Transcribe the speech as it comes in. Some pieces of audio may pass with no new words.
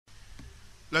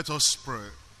Let us pray.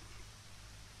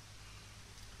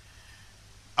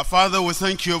 Our Father, we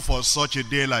thank you for such a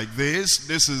day like this.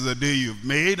 This is the day you've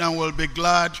made, and we'll be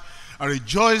glad and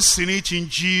rejoice in it in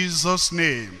Jesus'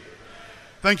 name.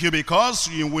 Thank you because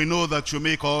we know that you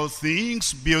make all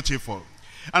things beautiful.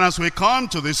 And as we come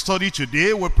to the study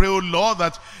today, we pray, O Lord,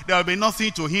 that there will be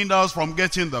nothing to hinder us from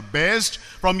getting the best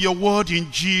from your word in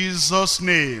Jesus'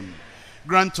 name.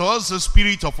 Grant us a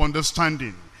spirit of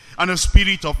understanding and a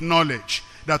spirit of knowledge,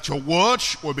 that your word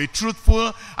will be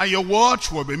truthful and your word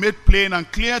will be made plain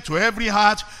and clear to every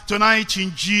heart tonight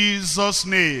in Jesus'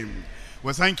 name.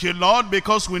 We thank you, Lord,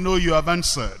 because we know you have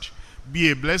answered.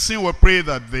 Be a blessing. We pray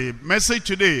that the message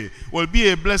today will be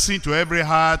a blessing to every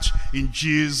heart in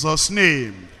Jesus'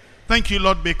 name. Thank you,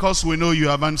 Lord, because we know you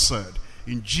have answered.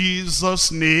 In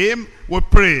Jesus' name we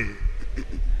pray.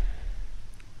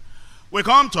 We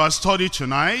come to our study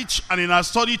tonight, and in our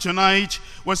study tonight,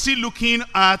 we're still looking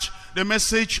at the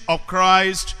message of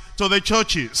Christ to the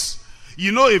churches.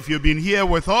 You know, if you've been here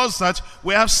with us, that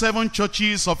we have 7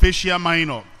 churches of Asia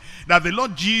Minor that the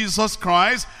Lord Jesus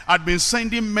Christ had been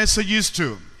sending messages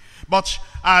to. But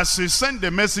as he sent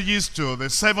the messages to the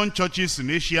 7 churches in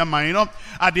Asia Minor,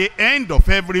 at the end of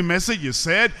every message he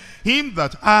said, "Him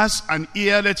that has an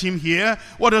ear, let him hear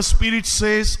what the Spirit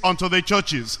says unto the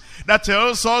churches." That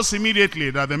tells us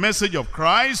immediately that the message of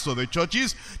Christ to the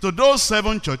churches, to those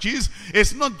 7 churches,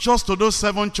 is not just to those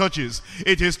 7 churches.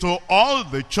 It is to all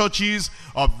the churches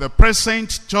of the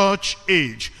present church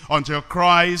age until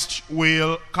Christ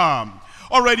will come.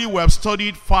 Already we have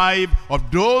studied 5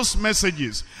 of those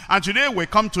messages. And today we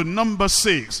come to number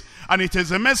 6. And it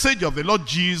is a message of the Lord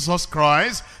Jesus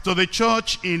Christ to the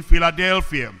church in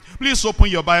Philadelphia. Please open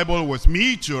your Bible with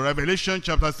me to Revelation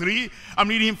chapter 3. I'm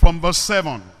reading from verse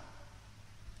 7.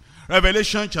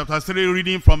 Revelation chapter 3,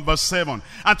 reading from verse 7.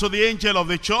 "And to the angel of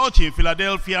the church in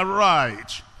Philadelphia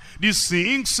write, These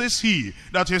things says he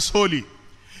that is holy,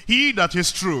 he that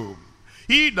is true,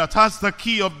 he that has the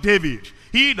key of David,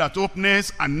 he that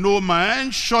openeth and no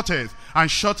man shutteth, and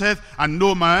shutteth and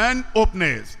no man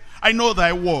openeth. I know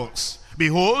thy works.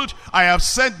 Behold, I have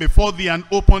set before thee an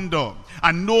open door,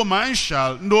 and no man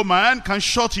can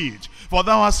shut it. For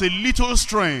thou hast a little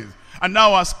strength, and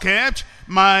thou hast kept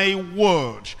my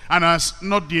word, and hast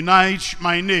not denied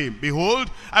my name. Behold,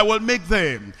 I will make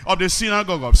them of the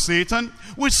synagogue of Satan,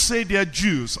 which say they are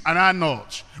Jews, and are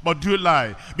not, but do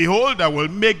lie. Behold, I will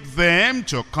make them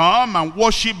to come and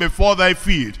worship before thy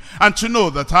feet, and to know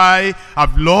that I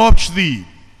have loved thee.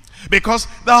 Because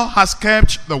thou hast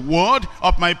kept the word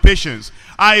of my patience,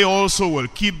 I also will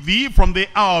keep thee from the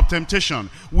hour of temptation,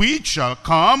 which shall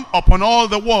come upon all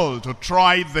the world to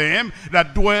try them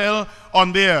that dwell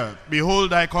on the earth.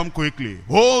 Behold, I come quickly.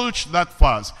 Hold that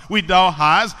fast which thou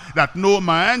hast, that no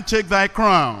man take thy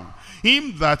crown.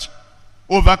 Him that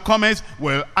overcometh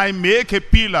will I make a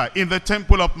pillar in the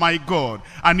temple of my God,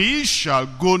 and he shall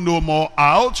go no more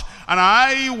out, and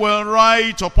I will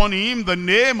write upon him the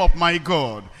name of my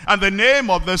God, and the name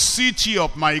of the city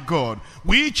of my God,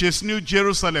 which is New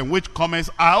Jerusalem, which cometh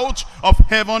out of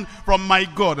heaven from my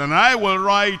God, and I will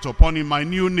write upon him my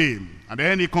new name." And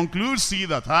then he concludes, he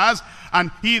that has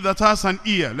an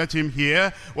ear, let him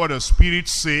hear what the Spirit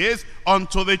says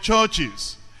unto the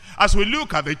churches. As we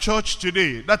look at the church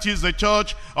today, that is the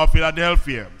church of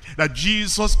Philadelphia, that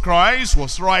Jesus Christ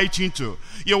was writing to,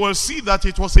 you will see that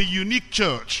it was a unique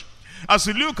church. As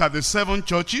we look at the 7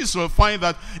 churches, you'll find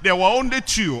that there were only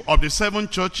 2 of the 7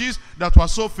 churches that were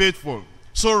so faithful,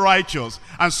 so righteous,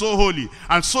 and so holy,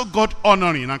 and so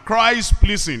God-honoring, and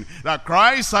Christ-pleasing, that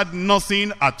Christ had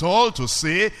nothing at all to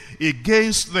say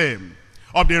against them.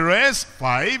 Of the rest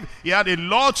 5, he had a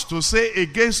lot to say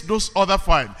against those other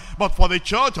 5. But for the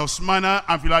church of Smyrna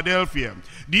and Philadelphia,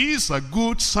 these are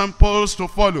good samples to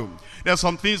follow. There are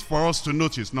some things for us to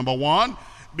notice. Number 1,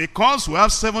 because we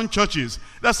have 7 churches,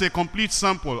 that's a complete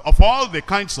sample of all the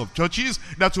kinds of churches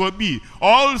that will be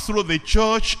all through the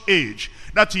church age.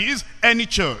 That is, any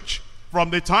church, from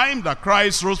the time that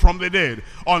Christ rose from the dead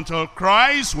until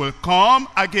Christ will come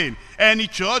again. Any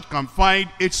church can find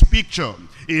its picture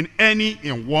in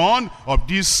one of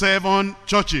these 7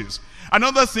 churches.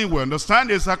 Another thing we understand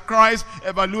is that Christ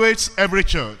evaluates every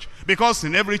church. Because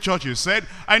in every church he said,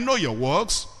 I know your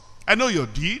works, I know your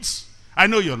deeds, I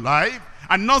know your life,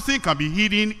 and nothing can be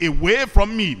hidden away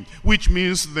from me. Which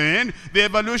means then, the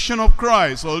evaluation of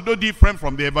Christ, although different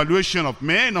from the evaluation of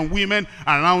men and women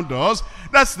around us,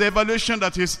 that's the evaluation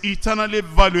that is eternally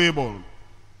valuable.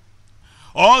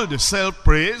 All the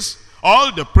self-praise,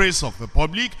 all the praise of the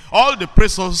public, all the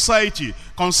praise of society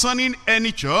concerning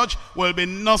any church will be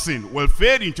nothing, will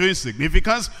fade into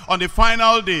insignificance on the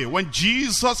final day when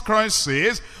Jesus Christ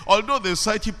says, although the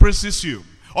society praises you,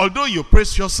 although you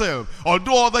praise yourself,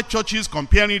 although other churches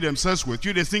comparing themselves with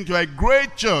you, they think you are a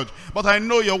great church, but I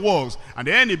know your works. And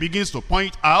then he begins to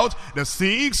point out the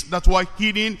things that were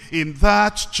hidden in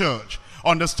that church.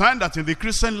 Understand that in the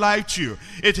Christian life too,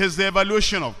 it is the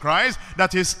evaluation of Christ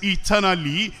that is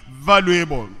eternally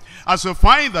valuable. As you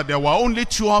find that there were only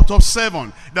 2 out of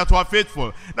 7 that were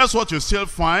faithful, that's what you still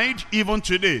find even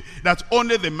today, that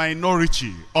only the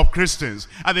minority of Christians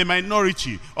and the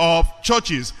minority of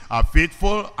churches are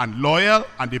faithful and loyal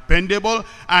and dependable,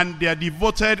 and they are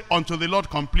devoted unto the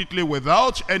Lord completely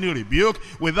without any rebuke,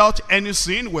 without any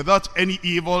sin, without any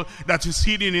evil that is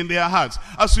hidden in their hearts.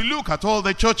 As you look at all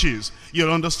the churches,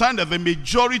 you'll understand that the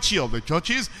majority of the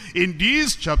churches in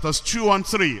these chapters 2 and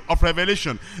 3 of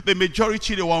Revelation, the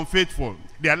majority, they were unfaithful.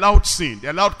 They allowed sin, they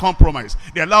allowed compromise,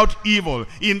 they allowed evil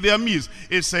in their midst.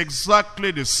 It's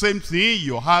exactly the same thing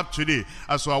you have today.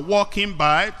 As you are walking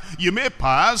by, you may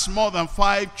pass more than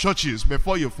 5 churches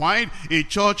before you find a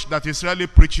church that is really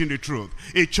preaching the truth,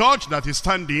 a church that is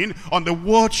standing on the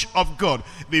word of God.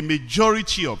 The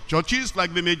majority of churches,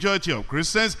 like the majority of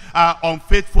Christians, are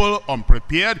unfaithful,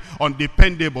 unprepared,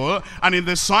 undependable, and in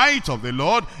the sight of the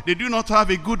Lord, they do not have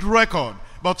a good record.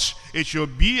 But it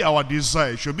should be our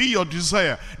desire, it should be your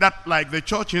desire, that like the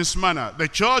church in Smyrna, the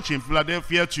church in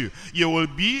Philadelphia too, you will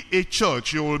be a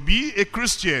church, you will be a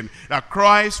Christian that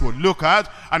Christ will look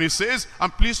at and he says,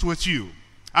 I'm pleased with you,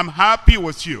 I'm happy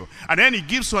with you. And then he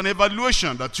gives you an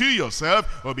evaluation that you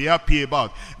yourself will be happy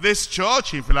about. This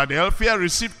church in Philadelphia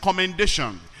received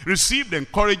commendation, received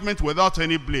encouragement without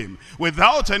any blame,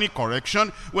 without any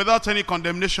correction, without any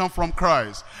condemnation from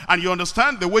Christ. And you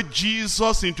understand the way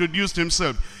Jesus introduced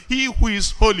himself. He who is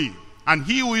holy and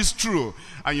he who is true.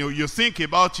 And you think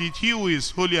about it, he who is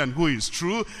holy and who is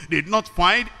true did not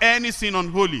find anything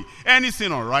unholy,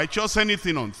 anything unrighteous,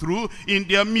 anything untrue in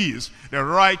their midst. The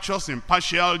righteous,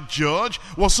 impartial judge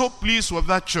was so pleased with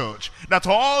that church that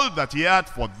all that he had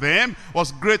for them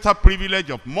was greater privilege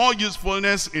of more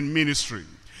usefulness in ministry.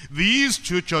 These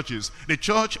 2 churches, the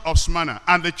church of Smyrna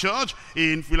and the church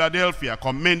in Philadelphia,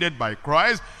 commended by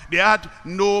Christ, they had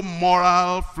no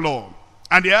moral flaw.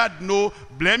 And they had no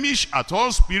blemish at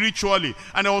all spiritually.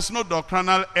 And there was no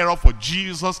doctrinal error for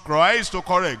Jesus Christ to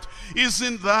correct.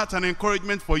 Isn't that an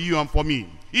encouragement for you and for me?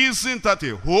 Isn't that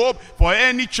a hope for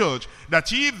any church,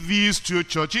 that if these 2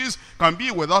 churches can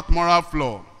be without moral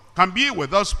flaw, can be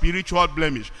without spiritual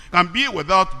blemish, can be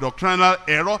without doctrinal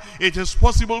error, it is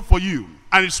possible for you.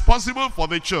 And it's possible for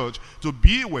the church to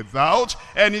be without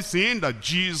anything that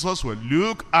Jesus will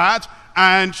look at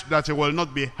and that he will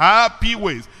not be happy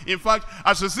with. In fact,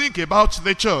 as you think about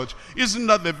the church, isn't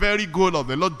that the very goal of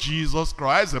the Lord Jesus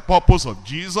Christ, the purpose of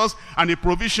Jesus and the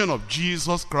provision of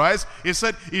Jesus Christ? He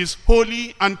said, is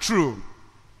holy and true.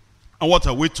 And what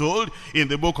are we told in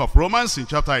the book of Romans in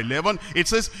chapter 11? It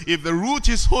says, if the root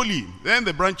is holy, then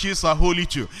the branches are holy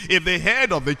too. If the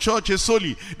head of the church is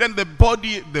holy, then the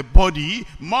body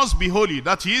must be holy.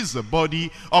 That is the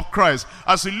body of Christ.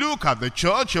 As you look at the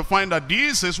church, you find that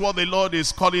this is what the Lord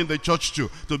is calling the church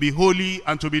to be holy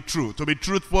and to be true, to be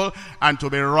truthful and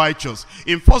to be righteous.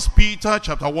 In 1 Peter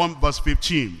chapter 1 verse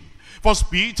 15. 1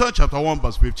 Peter chapter 1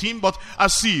 verse 15, but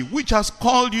as he which has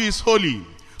called you is holy,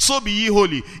 so be ye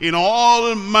holy in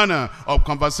all manner of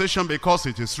conversation, because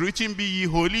it is written, be ye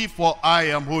holy, for I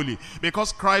am holy.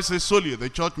 Because Christ is holy, the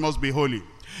church must be holy.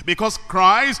 Because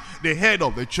Christ, the head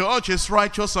of the church, is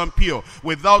righteous and pure,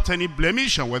 without any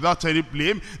blemish and without any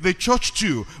blame, the church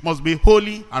too must be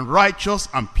holy and righteous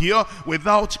and pure,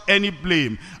 without any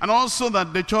blame. And also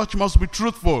that the church must be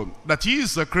truthful, that he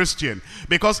is a Christian,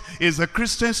 because it's the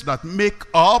Christians that make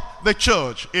up the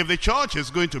church. If the church is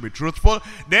going to be truthful,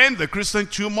 then the Christian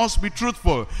too must be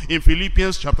truthful. In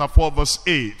Philippians chapter 4 verse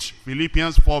 8,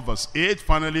 Philippians 4 verse 8,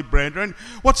 finally, brethren,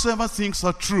 whatsoever things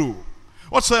are true,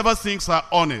 whatsoever things are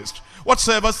honest,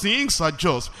 whatsoever things are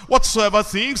just, whatsoever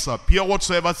things are pure,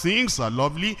 whatsoever things are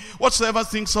lovely, whatsoever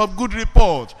things are of good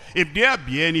report, if there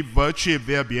be any virtue, if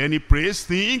there be any praise,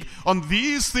 think on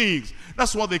these things.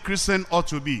 That's what the Christian ought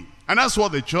to be. And that's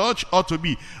what the church ought to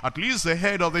be. At least the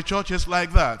head of the church is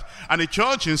like that. And the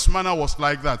church in Smyrna was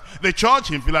like that. The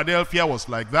church in Philadelphia was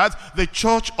like that. The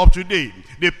church of today,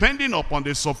 depending upon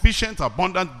the sufficient,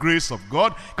 abundant grace of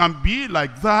God, can be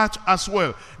like that as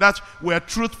well. That we're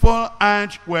truthful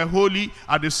and we're holy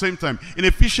at the same time. In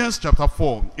Ephesians chapter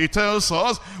 4, it tells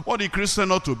us what the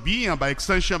Christian ought to be, and by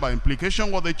extension, by implication,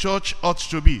 what the church ought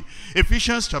to be.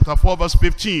 Ephesians chapter 4 verse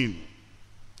 15.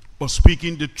 But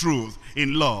speaking the truth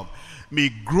in love, may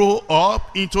grow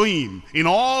up into him in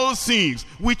all things,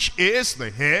 which is the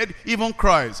head, even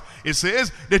Christ. It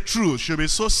says the truth should be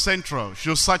so central,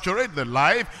 should saturate the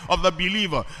life of the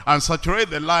believer and saturate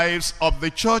the lives of the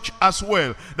church as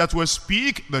well, that will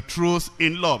speak the truth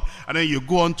in love. And then you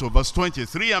go on to verse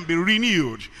 23, and be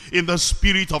renewed in the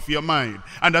spirit of your mind,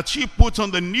 and that ye put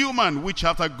on the new man, which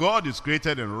after God is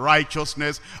created in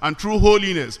righteousness and true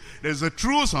holiness. There's the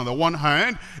truth on the one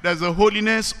hand, there's the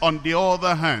holiness on the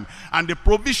other hand. And the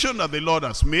provision that the Lord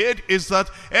has made is that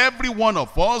every one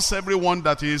of us, everyone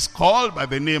that is called by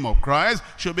the name of Christ,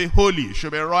 should be holy,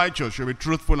 should be righteous, should be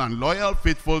truthful and loyal,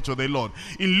 faithful to the Lord.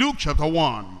 In Luke chapter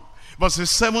 1,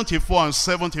 verses 74 and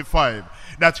 75,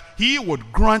 that he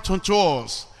would grant unto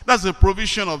us. That's the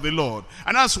provision of the Lord.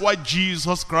 And that's why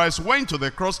Jesus Christ went to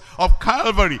the cross of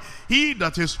Calvary. He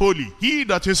that is holy, he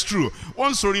that is true,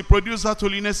 wants to reproduce that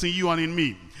holiness in you and in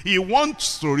me. He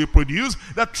wants to reproduce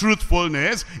that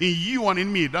truthfulness in you and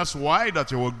in me. That's why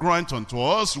that he will grant unto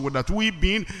us that we,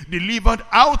 being delivered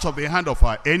out of the hand of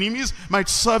our enemies, might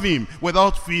serve him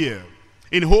without fear,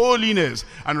 in holiness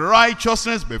and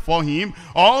righteousness before him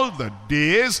all the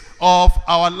days of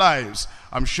our lives.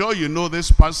 I'm sure you know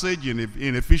this passage in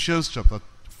Ephesians chapter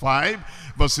 5,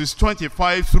 verses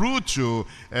 25 through to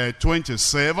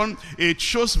 27. It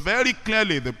shows very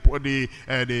clearly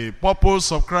the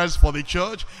purpose of Christ for the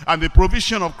church and the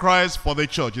provision of Christ for the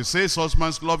church. It says,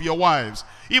 husbands, love your wives,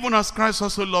 even as Christ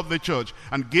also loved the church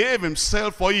and gave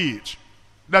himself for it,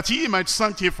 that he might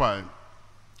sanctify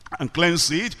and cleanse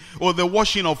it with the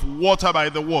washing of water by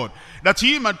the word, that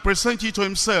he might present it to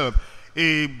himself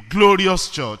a glorious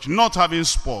church, not having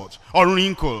spot or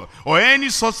wrinkle or any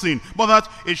such thing, but that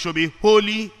it should be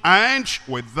holy and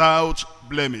without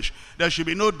blemish. There should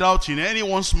be no doubt in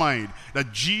anyone's mind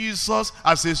that Jesus,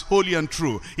 as is holy and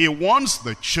true, he wants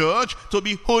the church to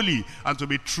be holy and to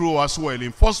be true as well.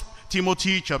 In 1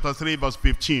 Timothy chapter 3 verse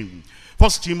 15, 1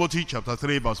 Timothy chapter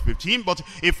 3 verse 15, but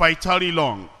if I tarry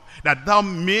long, that thou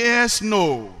mayest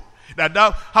know that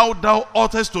how thou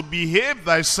oughtest to behave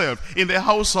thyself in the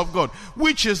house of God,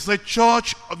 which is the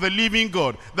church of the living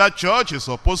God. That church is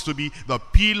supposed to be the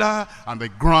pillar and the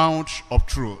ground of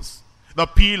truth. The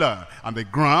pillar and the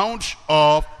ground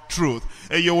of truth.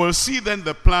 And you will see then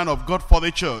the plan of God for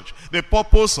the church, the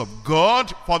purpose of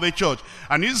God for the church.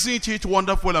 And isn't it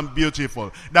wonderful and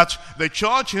beautiful that the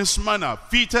church in Smyrna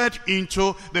fitted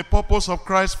into the purpose of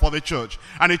Christ for the church,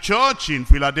 and the church in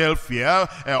Philadelphia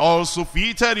also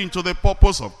fitted into the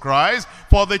purpose of Christ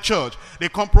for the church. The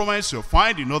compromise you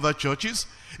find in other churches,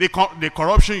 the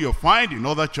corruption you find in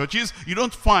other churches, you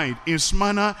don't find in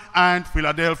Smyrna and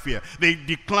Philadelphia. The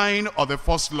decline of the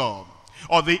first love,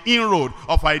 or the inroad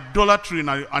of idolatry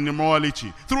and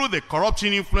immorality through the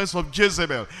corrupting influence of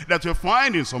Jezebel that you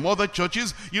find in some other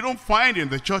churches, you don't find in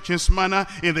the church in Smyrna,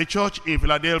 in the church in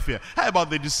Philadelphia. How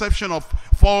about the deception of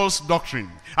false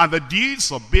doctrine and the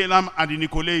deeds of Balaam and the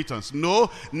Nicolaitans? No,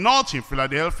 not in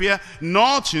Philadelphia,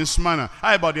 not in Smyrna.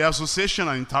 How about the association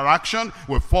and interaction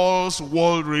with false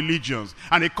world religions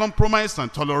and the compromise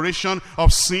and toleration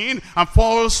of sin and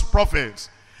false prophets?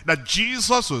 That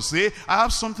Jesus will say, I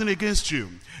have something against you.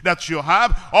 That you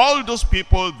have all those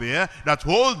people there that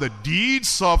hold the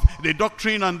deeds of the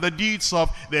doctrine and the deeds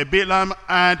of the Balaam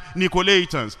and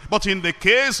Nicolaitans. But in the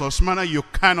case of Smyrna, you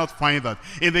cannot find that.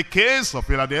 In the case of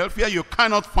Philadelphia, you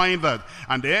cannot find that.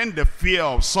 And then the fear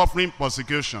of suffering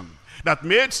persecution that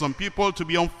made some people to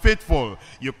be unfaithful,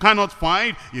 you cannot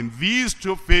find in these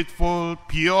two faithful,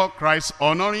 pure,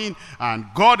 Christ-honoring and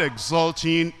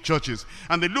God-exalting churches.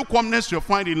 And the lukewarmness you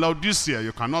find in Laodicea,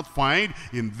 you cannot find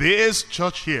in this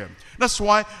church here. That's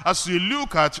why as you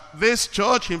look at this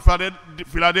church in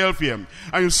Philadelphia,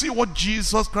 and you see what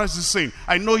Jesus Christ is saying,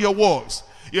 I know your works.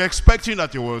 You're expecting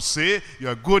that you will say, you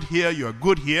are good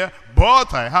here,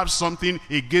 but I have something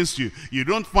against you. You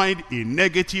don't find a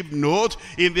negative note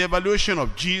in the evaluation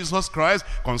of Jesus Christ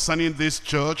concerning this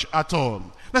church at all.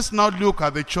 Let's now look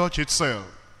at the church itself.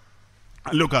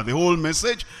 And look at the whole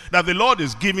message that the Lord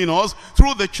is giving us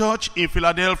through the church in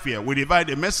Philadelphia. We divide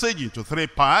the message into three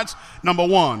parts. Number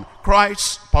one,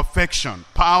 Christ's perfection,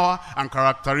 power, and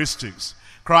characteristics.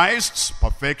 Christ's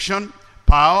perfection,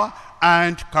 power,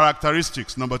 and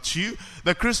characteristics. Number two,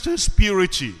 the Christian's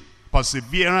purity,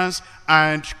 perseverance,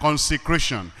 and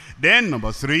consecration. Then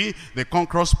number three, the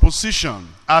conqueror's position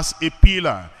as a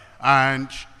pillar and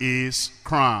his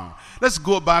crown. Let's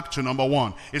go back to number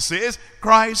one. It says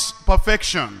Christ's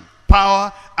perfection,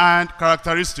 power, and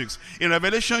characteristics. In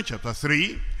Revelation chapter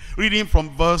 3, Reading from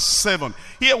verse 7.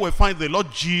 Here we find the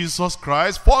Lord Jesus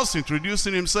Christ first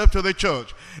introducing himself to the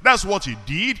church. That's what he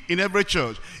did in every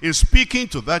church. In speaking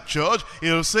to that church,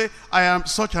 he'll say, I am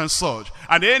such and such.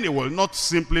 And then he will not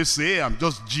simply say, I'm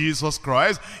just Jesus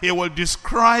Christ. He will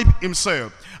describe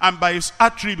himself. And by his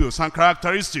attributes and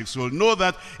characteristics, you'll know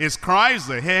that it's Christ,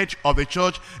 the head of the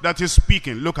church, that is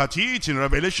speaking. Look at it in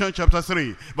Revelation chapter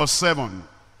 3, verse 7.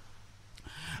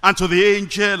 And to the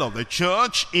angel of the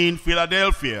church in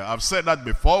Philadelphia. I've said that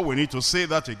before. We need to say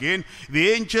that again. The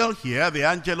angel here, the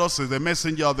angelos, is the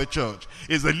messenger of the church.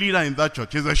 Is the leader in that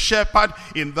church. Is the shepherd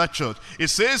in that church. It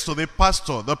says to the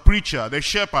pastor, the preacher, the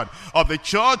shepherd of the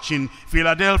church in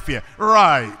Philadelphia,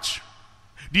 write,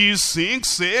 these things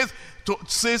says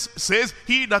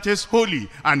he that is holy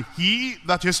and he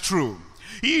that is true.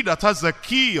 He that has the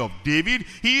key of David,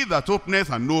 he that openeth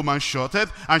and no man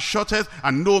shutteth, and shutteth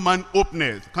and no man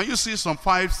openeth. Can you see some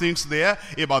 5 things there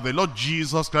about the Lord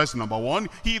Jesus Christ? Number 1,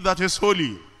 he that is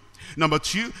holy. Number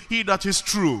 2, he that is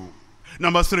true.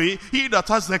 Number 3, he that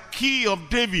has the key of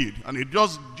David. And he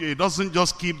doesn't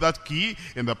just keep that key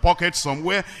in the pocket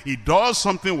somewhere. He does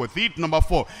something with it. Number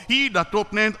 4, he that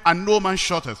openeth and no man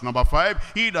shutteth. Number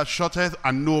 5, he that shutteth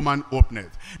and no man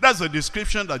openeth. That's the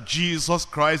description that Jesus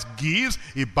Christ gives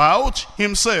about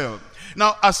himself.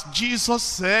 Now, as Jesus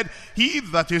said, he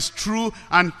that is true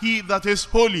and he that is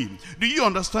holy. Do you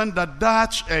understand that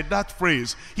that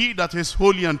phrase, he that is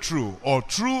holy and true, or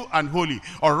true and holy,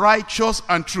 or righteous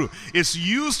and true, is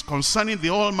used concerning the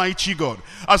Almighty God?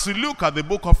 As you look at the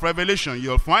book of Revelation,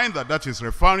 you'll find that that is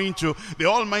referring to the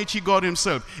Almighty God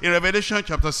himself. In Revelation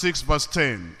chapter 6, verse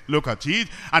 10, look at it.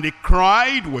 And he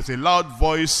cried with a loud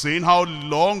voice, saying, how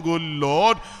long, O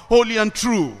Lord, holy and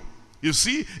true? You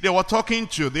see, they were talking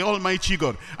to the Almighty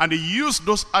God, and they used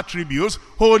those attributes,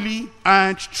 holy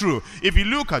and true. If you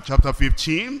look at chapter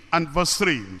 15 and verse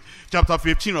 3, chapter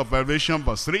 15 of Revelation,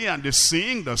 verse 3, and they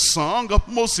sing the song of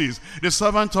Moses, the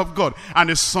servant of God,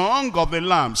 and the song of the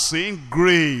Lamb, saying,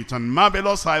 great and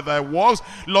marvelous are thy works,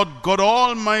 Lord God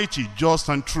Almighty, just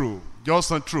and true.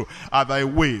 Just and true are thy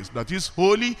ways, that is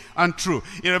holy and true.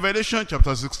 In Revelation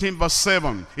chapter 16 verse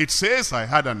 7, it says, I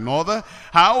had another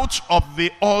out of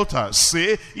the altar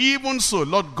say, even so,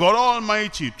 Lord God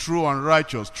Almighty, true and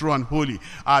righteous, true and holy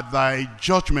are thy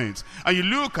judgments. And you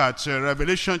look at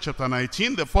Revelation chapter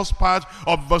 19, the first part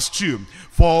of verse 2.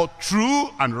 For true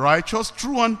and righteous,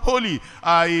 true and holy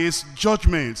are his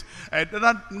judgments.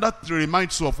 That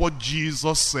reminds you of what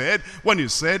Jesus said when he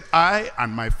said, I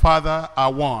and my Father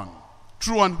are one.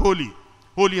 True and holy,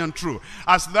 holy and true.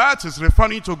 As that is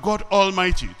referring to God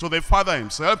Almighty, to the Father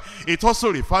himself, it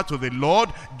also refers to the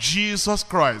Lord Jesus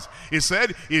Christ. He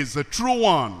said, he is the true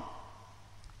one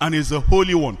and is the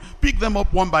holy one. Pick them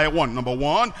up one by one. Number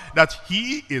 1, that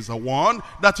he is the one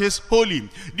that is holy.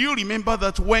 Do you remember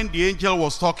that when the angel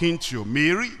was talking to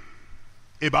Mary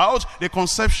about the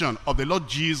conception of the Lord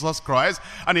Jesus Christ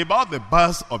and about the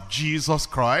birth of Jesus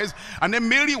Christ, and then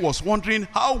Mary was wondering,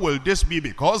 how will this be,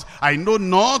 because I know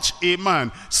not a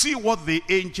man? See what the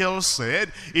angel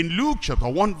said in Luke chapter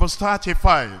 1 verse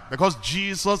 35, because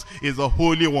Jesus is the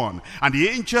Holy One. And the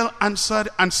angel answered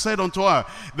and said unto her,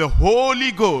 the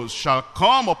Holy Ghost shall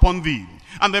come upon thee,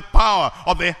 and the power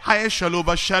of the highest shall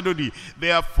overshadow thee.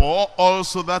 Therefore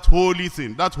also that holy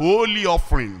thing, that holy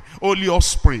offering, holy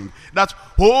offspring, that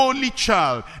holy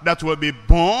child that will be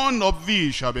born of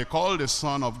thee shall be called the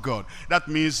Son of God. That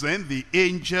means then the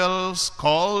angels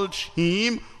called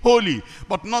him holy.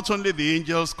 But not only the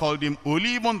angels called him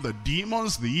holy, even the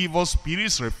demons, the evil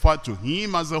spirits, referred to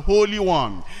him as the Holy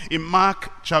One. In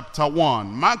Mark chapter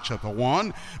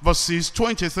 1, verses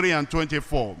 23 and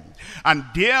 24. And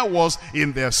there was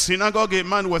in their synagogue a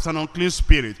man with an unclean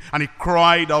spirit, and he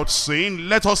cried out, saying,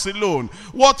 let us alone.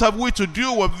 What have we to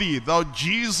do with thee, thou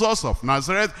Jesus of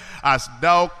Nazareth? Hast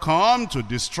thou come to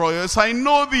destroy us? I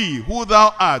know thee, who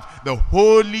thou art, the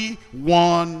Holy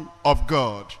One of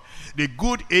God. The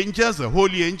good angels, the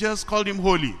holy angels, called him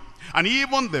holy. And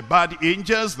even the bad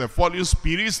angels, the fallen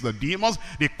spirits, the demons,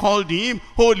 they called him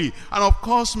holy. And of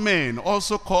course men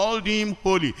also called him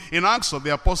holy. In Acts of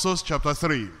the Apostles chapter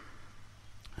 3.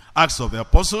 Acts of the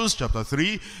Apostles chapter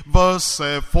 3 verse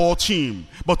 14.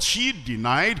 But she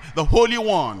denied the Holy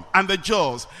One and the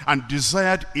just, and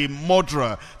desired a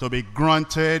murderer to be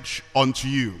granted unto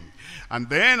you. And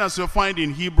then, as you find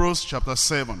in Hebrews chapter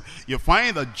 7, you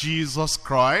find that Jesus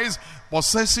Christ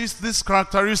possesses this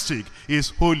characteristic. He is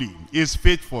holy, he is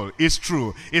faithful, he is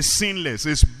true, he is sinless,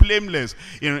 he is blameless.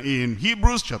 In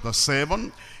Hebrews chapter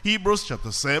 7, Hebrews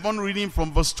chapter 7, reading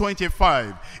from verse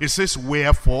 25. It says,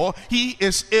 wherefore he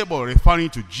is able, referring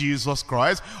to Jesus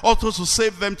Christ, also to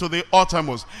save them to the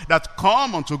uttermost, that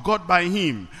come unto God by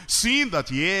him, seeing that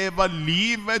he ever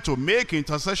liveth to make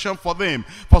intercession for them.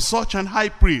 For such an high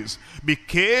priest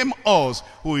became us,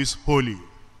 who is holy.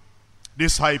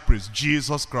 This high priest,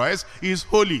 Jesus Christ, is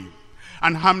holy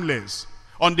and harmless,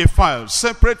 undefiled,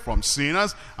 separate from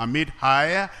sinners, and made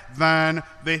higher than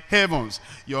the heavens.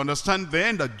 You understand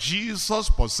then that Jesus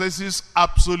possesses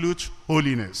absolute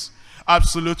holiness.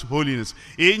 Absolute holiness.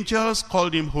 Angels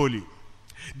called him holy.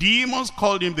 Demons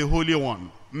called him the Holy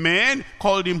One. Men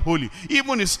called him holy.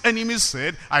 Even his enemies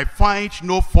said, I find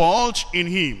no fault in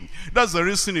him. That's the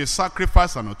reason his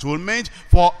sacrifice and atonement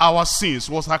for our sins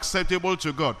was acceptable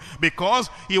to God. Because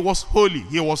he was holy,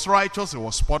 he was righteous, he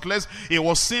was spotless, he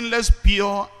was sinless,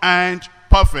 pure, and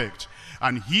perfect.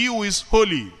 And he who is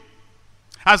holy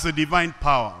has the divine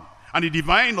power and the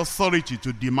divine authority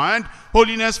to demand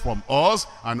holiness from us,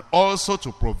 and also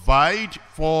to provide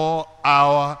for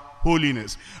our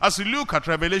holiness. As you look at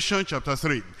Revelation chapter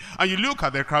 3, and you look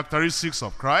at the characteristics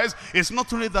of Christ, it's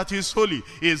not only that he is holy,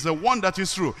 he is the one that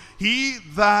is true. He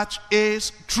that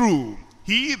is true.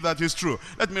 He that is true.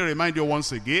 Let me remind you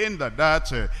once again that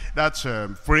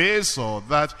that phrase or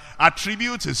that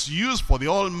attribute is used for the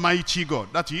Almighty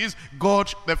God. That is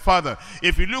God the Father.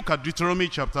 If you look at Deuteronomy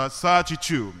chapter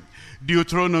 32,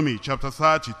 Deuteronomy chapter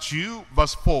 32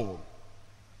 verse 4,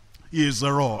 he is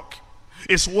the rock.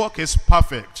 His work is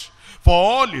perfect, for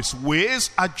all his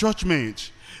ways are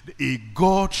judgment, a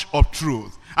God of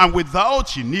truth, and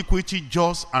without iniquity,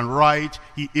 just and right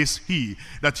he is he.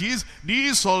 That is,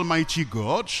 this Almighty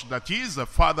God, that is the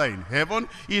Father in heaven,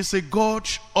 is a God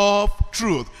of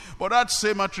truth. But that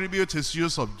same attribute is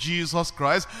used of Jesus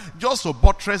Christ, just to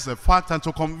buttress the fact and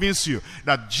to convince you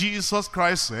that Jesus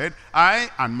Christ said, I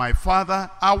and my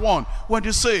Father are one. We're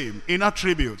the same in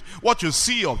attribute. What you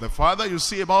see of the Father, you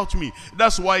see about me.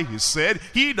 That's why he said,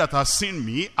 he that has seen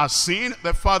me has seen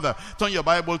the Father. Turn your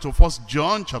Bible to 1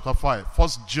 John chapter 5. 1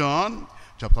 John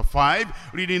chapter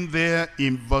 5, reading there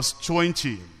in verse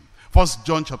 20. 1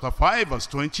 John chapter 5 verse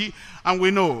 20. And we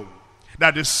know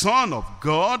that the Son of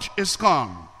God is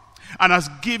come, and has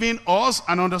given us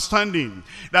an understanding,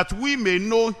 that we may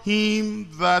know him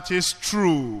that is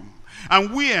true.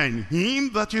 And we are in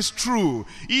him that is true,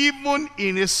 even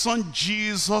in his Son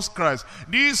Jesus Christ.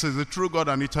 This is the true God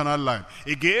and eternal life.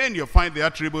 Again, you find the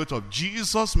attribute of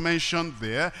Jesus mentioned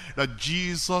there, that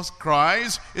Jesus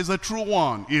Christ is the true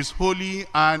one, is holy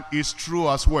and is true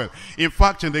as well. In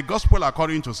fact, in the gospel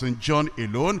according to St. John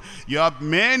alone, you have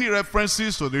many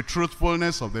references to the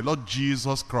truthfulness of the Lord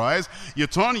Jesus Christ. You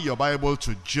turn your Bible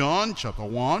to John chapter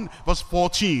 1 verse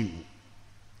 14.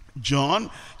 John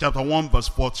chapter 1 verse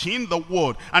 14, the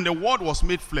Word, and the Word was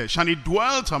made flesh, and he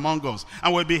dwelt among us,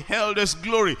 and we beheld his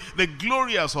glory, the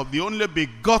glory as of the only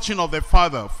begotten of the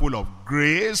Father, full of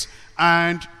grace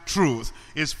and truth.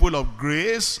 Is full of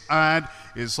grace and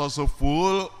is also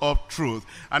full of truth.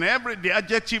 And the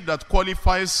adjective that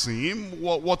qualifies him,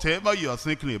 whatever you are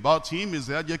thinking about him, is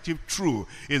the adjective true,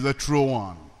 is the true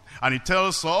one. And it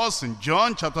tells us in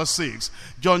John chapter 6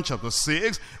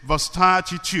 verse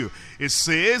 32, it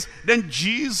says, then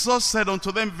Jesus said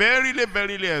unto them, verily,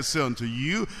 verily, I say unto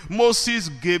you, Moses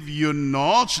gave you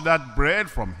not that bread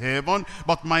from heaven,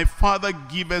 but my Father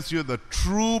giveth you the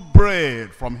true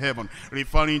bread from heaven.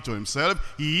 Referring to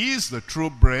himself, he is the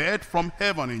true bread from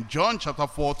heaven. In John chapter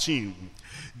 14,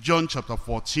 John chapter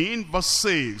 14 verse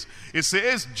 6, it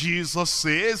says, Jesus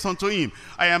says unto him,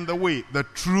 I am the way, the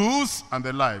truth, and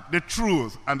the life. The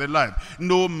truth and the life.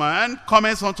 No man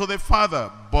cometh unto the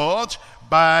Father but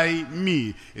by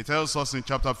me. It tells us in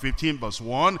chapter 15 verse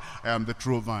 1, I am the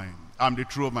true vine. I'm the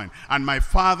true vine. And my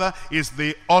Father is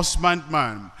the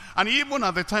husbandman. And even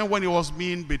at the time when he was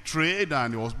being betrayed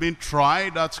and he was being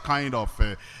tried, that kind of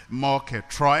mock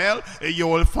trial, you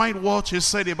will find what he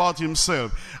said about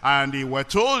himself. And we were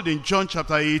told in John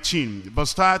chapter 18,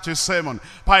 verse 37,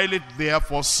 Pilate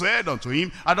therefore said unto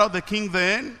him, art thou the king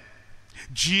then?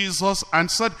 Jesus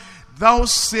answered, thou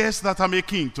sayest that I am a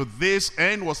king. To this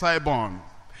end was I born.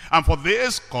 And for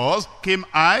this cause came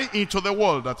I into the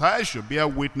world, that I should bear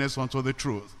witness unto the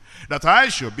truth. That I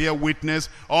should bear witness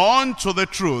unto the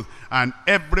truth. And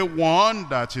everyone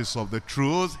that is of the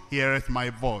truth heareth my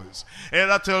voice. And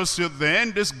that tells you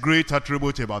then this great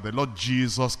attribute about the Lord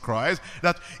Jesus Christ,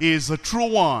 that he is the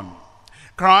true one.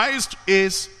 Christ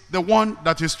is the one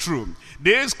that is true.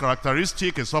 This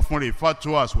characteristic is often referred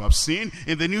to, as we have seen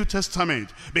in the New Testament,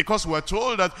 because we're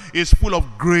told that it's full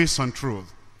of grace and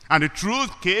truth. And the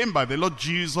truth came by the Lord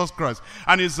Jesus Christ.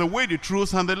 And it's the way, the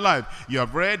truth, and the life. You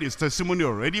have read his testimony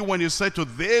already when he said, to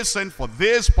this and for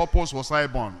this purpose was I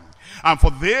born. And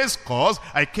for this cause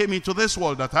I came into this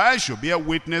world, that I should bear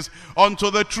witness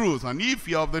unto the truth. And if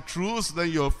you have the truth,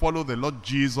 then you'll follow the Lord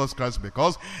Jesus Christ,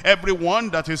 because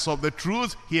everyone that is of the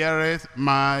truth heareth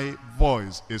my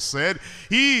voice. He said,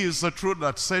 he is the truth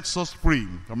that sets us free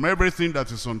from everything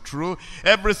that is untrue,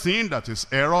 everything that is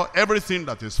error, everything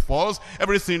that is false,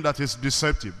 everything that is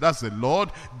deceptive. That's the Lord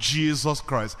Jesus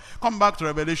Christ. Come back to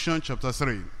Revelation chapter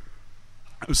 3.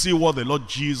 You see what the Lord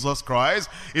Jesus Christ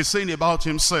is saying about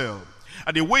himself.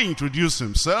 And the way he introduced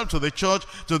himself to the church,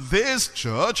 to this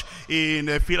church in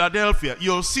Philadelphia,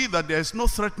 you'll see that there's no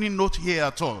threatening note here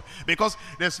at all. Because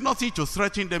there's nothing to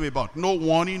threaten them about. No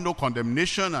warning, no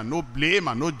condemnation, and no blame,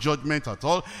 and no judgment at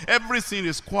all. Everything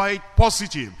is quite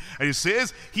positive. And he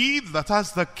says, he that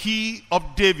has the key of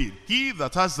David. He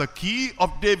that has the key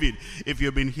of David. If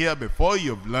you've been here before,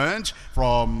 you've learned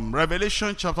from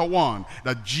Revelation chapter 1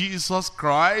 that Jesus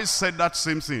Christ said that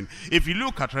same thing. If you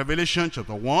look at Revelation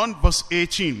chapter 1, verse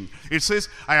 18, it says,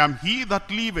 I am he that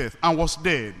liveth and was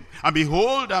dead, and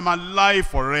behold, I am alive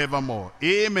forevermore.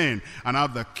 Amen. And I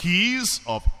have the keys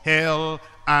of hell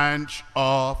and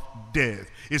of death.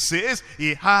 It says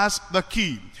he has the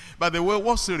key. By the way,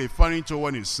 what's he referring to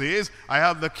when he says, I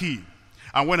have the key?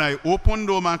 And when I open,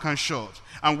 no man can shut.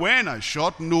 And when I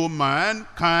shut, no man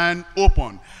can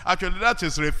open. Actually, that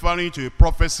is referring to a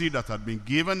prophecy that had been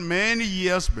given many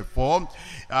years before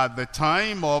at the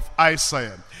time of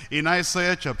Isaiah. In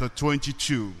Isaiah chapter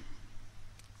 22.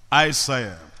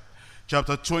 Isaiah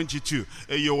chapter 22.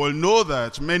 You will know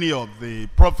that many of the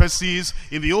prophecies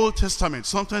in the Old Testament,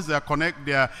 sometimes they are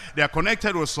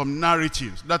connected with some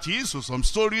narratives. That is, with some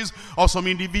stories or some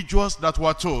individuals that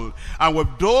were told. And with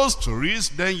those stories,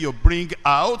 then you bring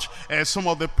out some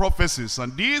of the prophecies.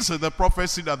 And this is the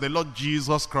prophecy that the Lord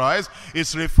Jesus Christ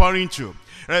is referring to.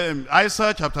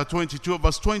 Isaiah chapter 22,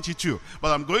 verse 22.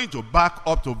 But I'm going to back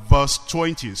up to verse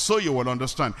 20, so you will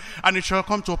understand. And it shall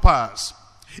come to pass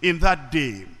in that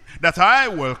day, that I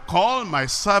will call my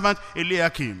servant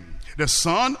Eliakim, the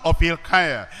son of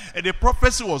Hilkiah. And the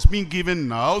prophecy was being given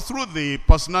now through the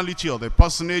personality or the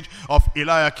personage of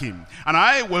Eliakim. And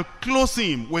I will clothe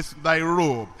him with thy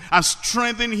robe, and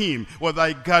strengthen him with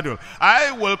thy girdle.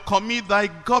 I will commit thy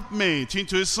government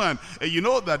into his hand. You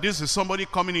know that this is somebody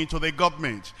coming into the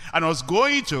government, and was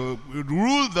going to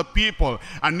rule the people.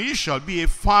 And he shall be a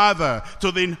father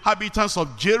to the inhabitants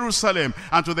of Jerusalem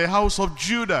and to the house of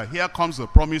Judah. Here comes the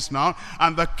promise now.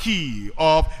 And the key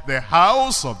of the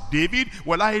house of David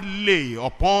will I lay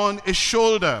upon his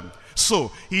shoulder.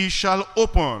 So he shall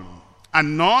open,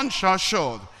 and none shall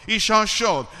shut. He shall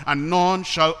shut, and none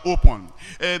shall open.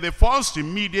 The first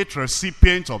immediate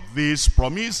recipient of this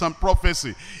promise and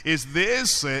prophecy is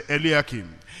this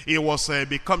Eliakim. He was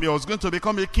going to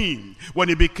become a king. When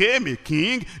he became a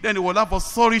king, then he will have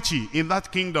authority in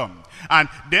that kingdom. And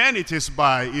then it is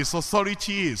by his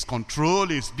authority, his control,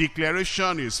 his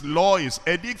declaration, his law, his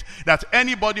edict, that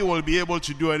anybody will be able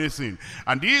to do anything.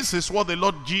 And this is what the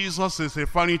Lord Jesus is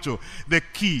referring to. The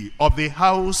key of the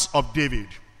house of David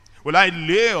will I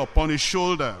lay upon his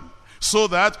shoulder, so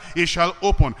that he shall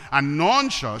open, and none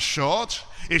shall shut.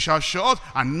 He shall shut,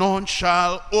 and none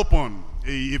shall open.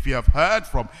 If you have heard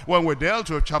from when we dealt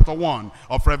with chapter 1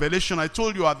 of Revelation, I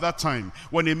told you at that time,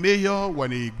 when a mayor,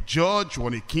 when a judge,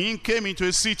 when a king came into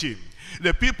a city,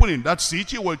 the people in that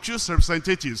city will choose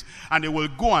representatives, and they will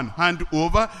go and hand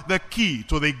over the key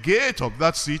to the gate of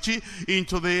that city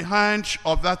into the hand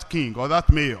of that king or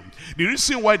that mayor. The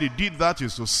reason why they did that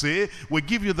is to say, we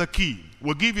give you the key,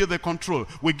 we'll give you the control,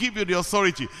 we'll give you the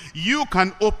authority. You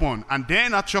can open, and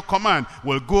then at your command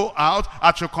will go out,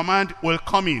 at your command will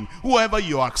come in. Whoever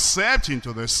you accept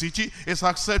into the city is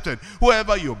accepted.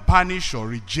 Whoever you banish or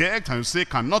reject and say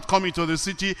cannot come into the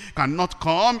city, cannot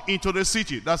come into the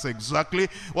city. That's exactly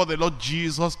what the Lord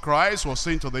Jesus Christ was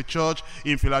saying to the church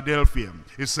in Philadelphia.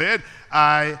 He said,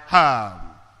 I have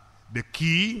the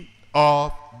key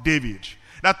of David.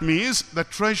 That means the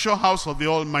treasure house of the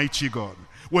Almighty God,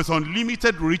 with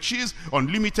unlimited riches,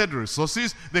 unlimited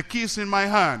resources. The key is in my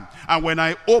hand. And when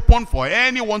I open for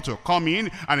anyone to come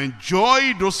in and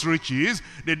enjoy those riches,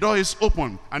 the door is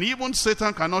open. And even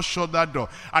Satan cannot shut that door.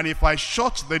 And if I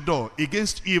shut the door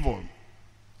against evil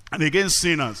and against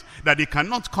sinners, that they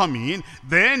cannot come in,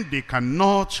 then they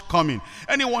cannot come in.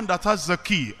 Anyone that has the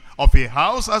key of a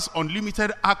house has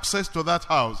unlimited access to that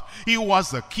house. He who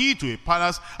has the key to a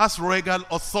palace has regal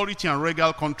authority and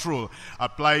regal control.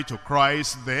 Applied to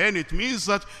Christ, then it means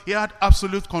that he had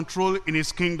absolute control in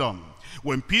his kingdom.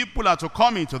 When people are to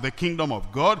come into the kingdom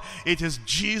of God, it is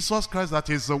Jesus Christ that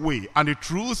is the way and the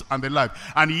truth and the life.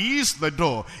 And he is the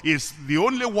door. He is the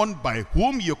only one by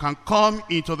whom you can come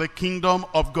into the kingdom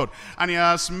of God. And he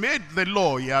has made the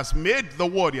law, he has made the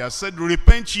word, he has said,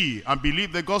 repent ye and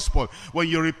believe the gospel. When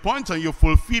you repent and you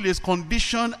fulfill his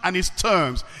condition and his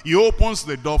terms, he opens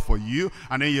the door for you,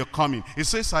 and then you come in. He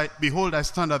says, behold, I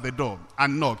stand at the door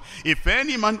and knock. If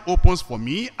any man opens for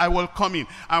me, I will come in.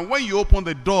 And when you open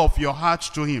the door of your heart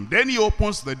to him, then he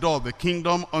opens the door of the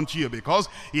kingdom unto you, because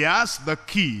he has the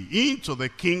key into the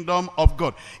kingdom of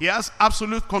God. He has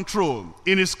absolute control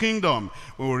in his kingdom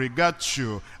with regard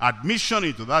to admission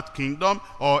into that kingdom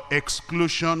or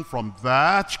exclusion from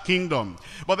that kingdom.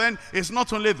 But then it's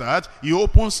not only that, he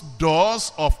opens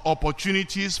doors of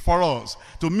opportunities for us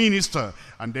to minister.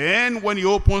 And then when he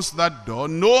opens that door,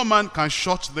 no man can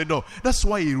shut the door. That's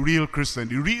why a real Christian,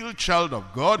 the real child of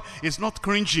God, is not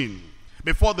cringing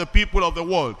before the people of the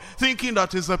world, thinking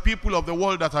that it's the people of the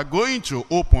world that are going to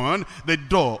open the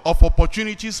door of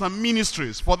opportunities and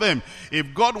ministries for them.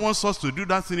 If God wants us to do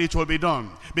that thing, it will be done,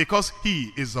 because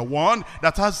he is the one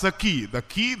that has the key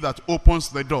that opens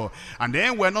the door. And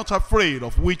then we're not afraid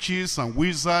of witches and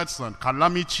wizards and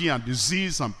calamity and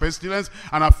disease and pestilence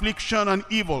and affliction and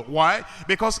evil. Why?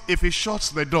 Because if he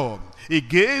shuts the door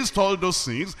against all those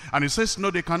things, and he says, no,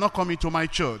 they cannot come into my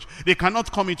church, they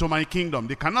cannot come into my kingdom,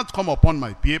 they cannot come upon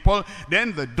my people,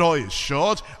 then the door is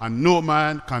shut and no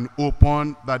man can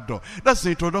open that door. That's the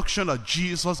introduction that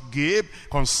Jesus gave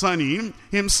concerning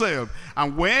himself.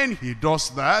 And when he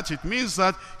does that, it means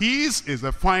that his is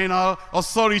the final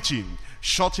authority,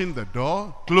 shutting the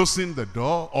door, closing the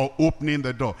door, or opening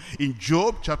the door. In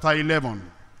Job chapter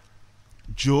 11,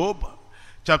 Job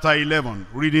chapter 11,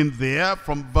 reading there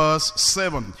from verse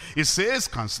 7. It says,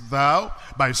 canst thou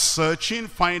by searching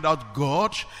find out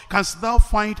God? Canst thou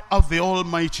find out the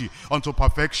Almighty unto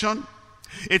perfection?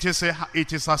 It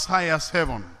is as high as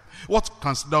heaven. What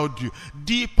canst thou do?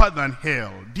 Deeper than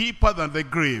hell, deeper than the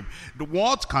grave.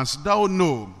 What canst thou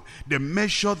know? The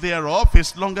measure thereof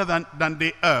is longer than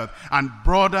the earth, and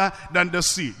broader than the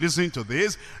sea. Listen to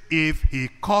this. If he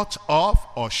cut off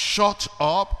or shut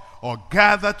up or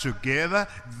gather together,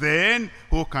 then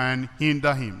who can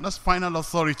hinder him? That's final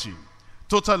authority,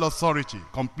 total authority,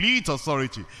 complete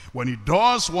authority. When he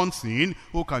does one thing,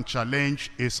 who can challenge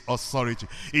his authority?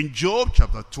 In Job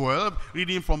chapter 12,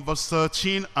 reading from verse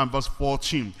 13 and verse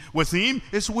 14, with him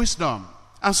is wisdom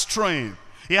and strength.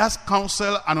 He has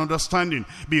counsel and understanding.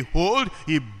 Behold,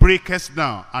 he breaketh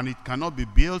down, and it cannot be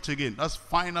built again. That's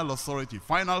final authority,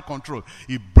 final control.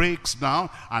 He breaks down,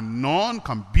 and none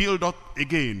can build up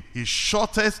again. He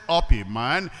shutteth up a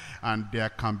man, and there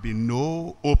can be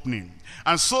no opening.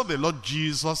 And so the Lord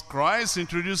Jesus Christ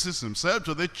introduces himself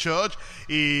to the church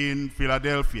in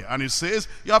Philadelphia. And he says,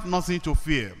 you have nothing to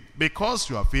fear. Because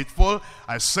you are faithful,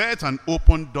 I set an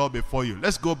open door before you.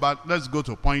 Let's go back. Let's go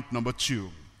to point number 2.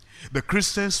 The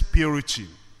Christian's purity,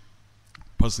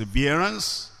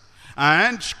 perseverance,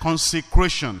 and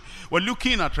consecration. We're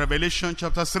looking at Revelation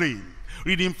chapter 3,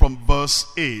 reading from verse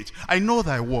 8. I know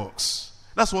thy works.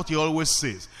 That's what he always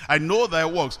says. I know thy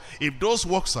works. If those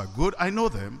works are good, I know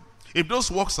them. If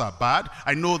those works are bad,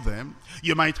 I know them.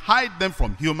 You might hide them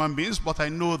from human beings, but I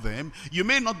know them. You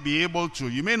may not be able to,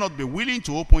 you may not be willing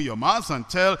to open your mouth and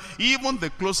tell even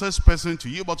the closest person to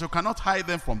you, but you cannot hide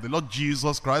them from the Lord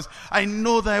Jesus Christ. I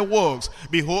know thy works.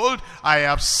 Behold, I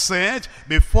have set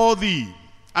before thee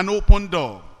an open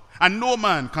door, and no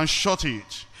man can shut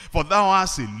it. For thou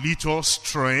hast a little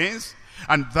strength,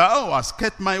 and thou hast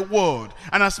kept my word,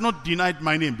 and hast not denied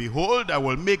my name. Behold, I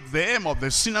will make them of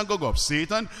the synagogue of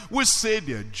Satan, which say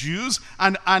they are Jews,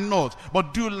 and are not,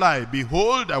 but do lie.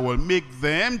 Behold, I will make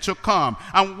them to come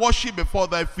and worship before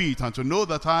thy feet, and to know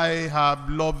that I have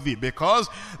loved thee. Because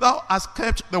thou hast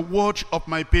kept the word of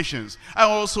my patience, I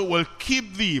also will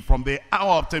keep thee from the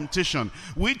hour of temptation,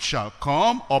 which shall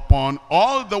come upon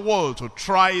all the world to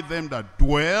try them that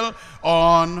dwell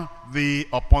upon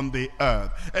the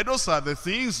earth. And those are the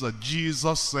things that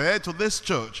Jesus said to this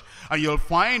church. And you'll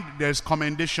find there's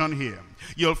commendation here.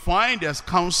 You'll find there's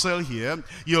counsel here.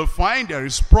 You'll find there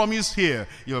is promise here.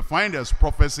 You'll find there's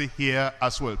prophecy here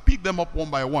as well. Pick them up one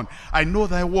by one. I know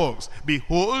thy works.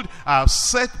 Behold, I have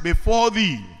set before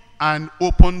thee an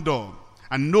open door,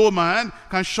 and no man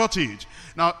can shut it.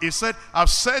 Now, he said, I've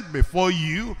set before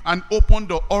you an open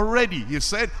door already. He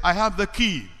said, I have the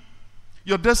key.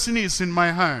 Your destiny is in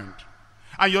my hand,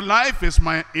 and your life is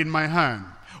in my hand.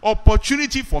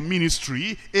 Opportunity for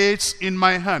ministry, it's in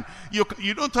my hand.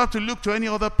 You don't have to look to any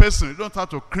other person. You don't have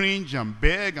to cringe and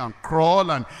beg and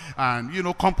crawl and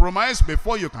compromise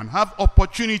before you can have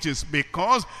opportunities,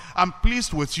 because I'm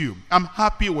pleased with you. I'm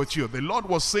happy with you. The Lord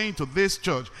was saying to this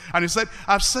church, and he said,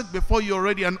 I've set before you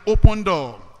already an open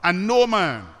door, and no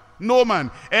man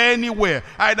anywhere,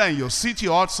 either in your city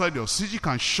or outside your city,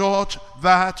 can shut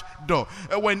that door.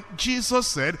 When Jesus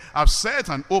said, I've set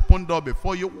an open door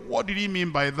before you, what did he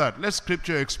mean by that? Let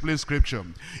scripture explain scripture.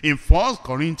 In 1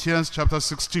 Corinthians chapter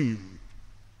 16,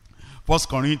 1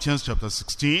 Corinthians chapter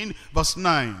 16, verse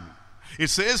 9, it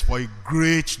says, for a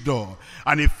great door,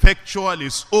 and effectual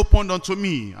is opened unto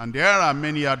me, and there are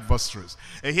many adversaries.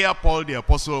 Here Paul the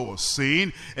apostle was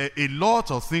saying, a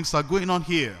lot of things are going on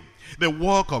here. The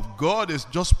work of God is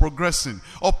just progressing.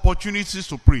 Opportunities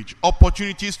to preach,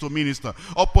 opportunities to minister,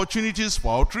 opportunities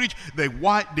for outreach. The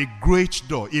great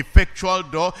door, effectual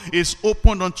door is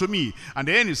opened unto me. And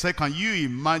then he said, can you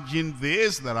imagine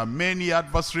this? There are many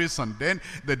adversaries, and then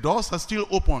the doors are still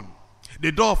open.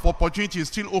 The door of opportunity is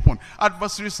still open.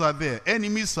 Adversaries are there,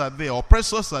 enemies are there,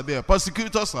 oppressors are there,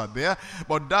 persecutors are there,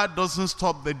 but that doesn't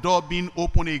stop the door being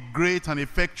open. A great and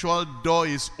effectual door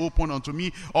is open unto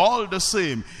me all the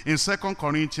same. In 2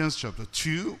 Corinthians chapter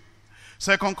 2,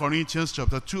 2 Corinthians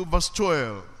chapter 2 verse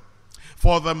 12.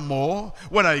 Furthermore,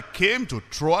 when I came to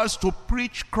Troas to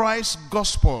preach Christ's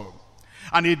gospel,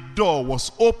 and a door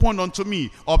was opened unto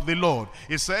me of the Lord.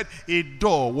 He said, a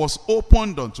door was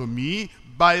opened unto me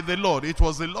by the Lord. It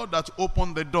was the Lord that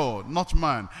opened the door, not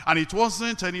man. And it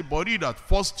wasn't anybody that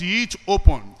forced it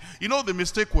open. You know the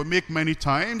mistake we make many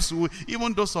times,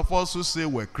 even those of us who say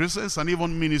we're Christians and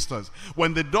even ministers.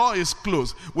 When the door is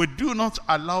closed, we do not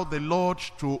allow the Lord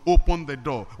to open the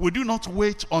door. We do not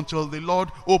wait until the Lord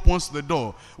opens the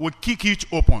door. We kick it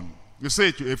open. You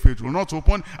say, if it will not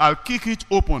open, I'll kick it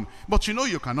open. But you know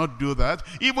you cannot do that.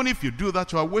 Even if you do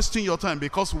that, you are wasting your time,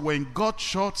 because when God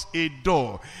shuts a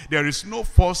door, there is no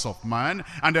force of man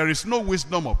and there is no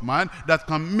wisdom of man that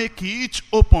can make it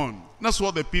open. That's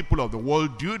what the people of the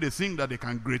world do. They think that they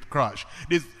can great crash.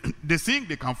 They think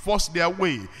they can force their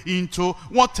way into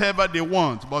whatever they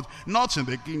want, but not in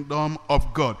the kingdom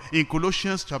of God. In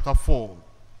Colossians chapter 4,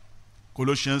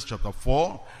 Colossians chapter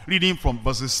 4, reading from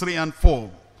verses 3 and 4.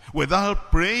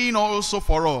 Without praying also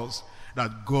for us,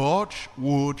 that God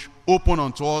would open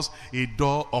unto us a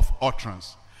door of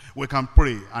utterance. We can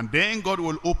pray, and then God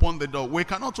will open the door. We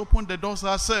cannot open the doors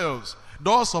ourselves.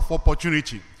 Doors of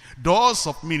opportunity, doors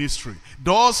of ministry,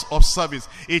 doors of service.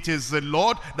 It is the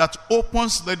Lord that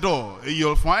opens the door.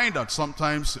 You'll find that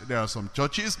sometimes there are some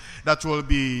churches that will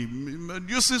be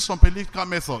using some political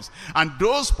methods, and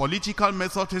those political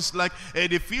methods is like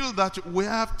they feel that we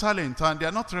have talent and they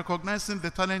are not recognizing the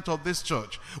talent of this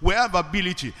church. We have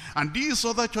ability, and these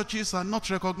other churches are not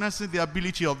recognizing the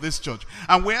ability of this church.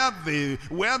 And we have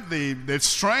the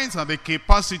strength and the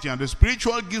capacity and the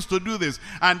spiritual gifts to do this,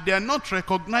 and they are not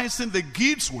recognizing the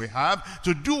gifts we have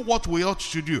to do what we ought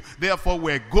to do. Therefore,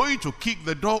 we're going to kick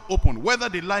the door open, whether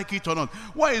they like it or not.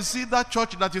 Why is it that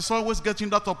church that is always getting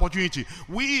that opportunity?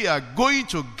 We are going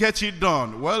to get it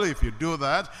done. Well, if you do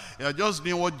that, you're just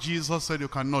doing what Jesus said you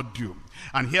cannot do.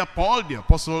 And here Paul the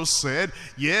apostle said,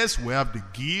 yes, we have the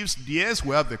gifts, yes,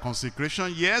 we have the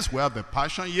consecration, yes, we have the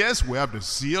passion, yes, we have the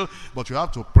zeal, but you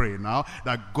have to pray now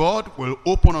that God will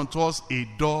open unto us a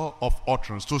door of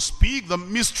utterance to speak the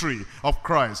mystery of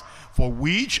Christ, for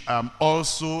which I am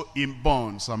also in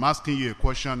bonds. I'm asking you a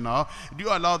question now. Do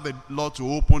you allow the Lord to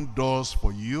open doors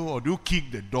for you, or do you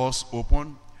kick the doors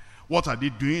open? What are they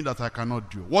doing that I cannot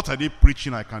do? What are they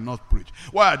preaching I cannot preach?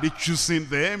 Why are they choosing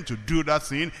them to do that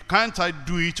thing? Can't I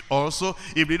do it also?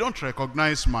 If they don't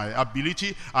recognize my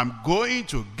ability, I'm going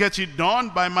to get it done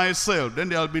by myself. Then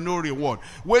there'll be no reward.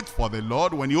 Wait for the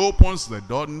Lord. When he opens the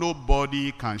door,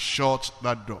 nobody can shut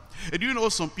that door. Do you know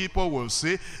some people will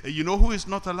say, you know who is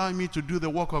not allowing me to do the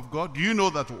work of God? Do you know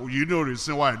that, you know the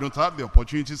reason why I don't have the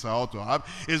opportunities I ought to have?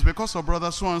 It's because of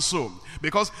brother so-and-so.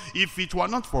 Because if it were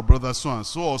not for brother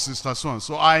so-and-so or sister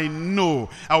so-and-so, I know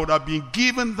I would have been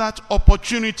given that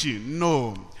opportunity.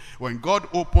 No. When God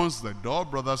opens the door,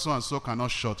 brother so-and-so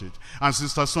cannot shut it, and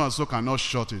sister so-and-so cannot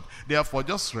shut it. Therefore,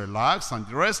 just relax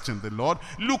and rest in the Lord.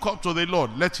 Look up to the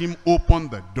Lord. Let him open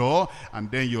the door, and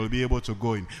then you'll be able to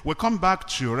go in. We'll come back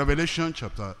to Revelation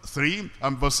chapter 3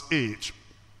 and verse 8.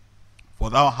 For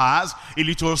thou hast a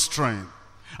little strength,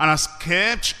 and hast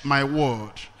kept my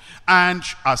word, and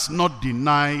has not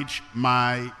denied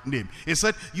my name. He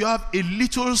said, you have a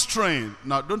little strength.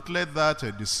 Now, don't let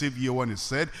that deceive you when he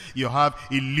said, you have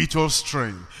a little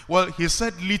strength. Well, he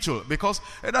said little, because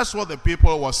that's what the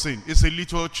people were saying. It's a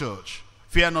little church.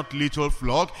 Fear not, little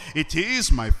flock, it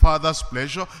is my Father's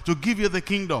pleasure to give you the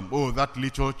kingdom. Oh, that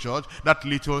little church,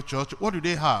 what do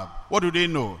they have? What do they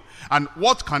know? And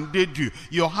what can they do?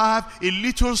 You have a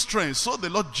little strength. So the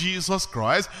Lord Jesus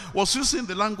Christ was using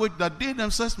the language that they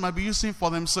themselves might be using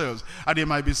for themselves. And they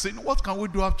might be saying, what can we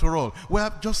do after all? We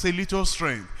have just a little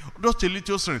strength. Just a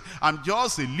little strength. I'm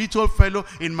just a little fellow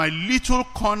in my little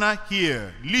corner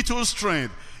here. Little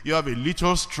strength. You have a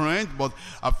little strength, but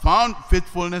I found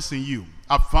faithfulness in you.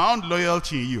 I found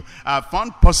loyalty in you. I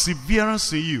found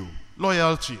perseverance in you.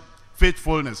 Loyalty,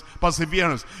 faithfulness,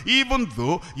 perseverance. Even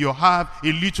though you have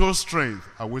a little strength.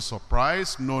 Are we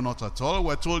surprised? No, not at all.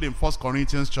 We're told in 1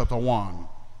 Corinthians chapter 1.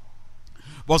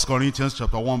 1 Corinthians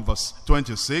chapter 1 verse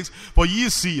 26. For ye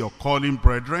see your calling,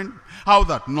 brethren, how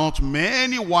that not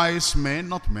many wise men,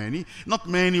 not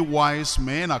many wise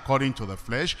men according to the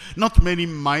flesh, not many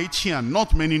mighty and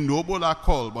not many noble are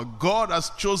called, but God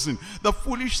has chosen the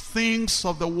foolish things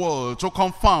of the world to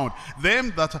confound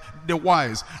them that are the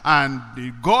wise, and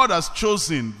God has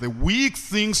chosen the weak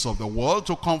things of the world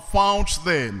to confound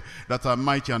them that are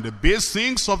mighty, and the base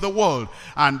things of the world,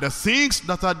 and the things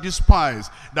that are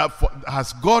despised, that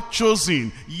has God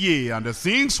chosen, yea, and the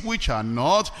things which are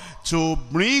not, to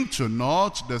bring to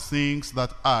naught the things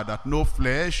that are, that no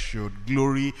flesh should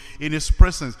glory in his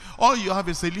presence. All you have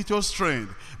is a little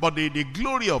strength, but the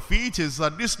glory of it is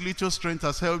that this little strength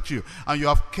has helped you, and you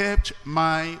have kept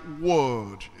my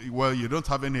word. Well, you don't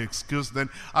have any excuse then.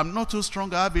 I'm not too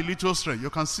strong, I have a little strength. You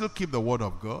can still keep the word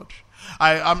of God.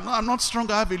 I'm not strong,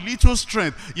 I have a little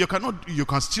strength. You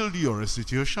can still do your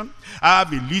restitution. I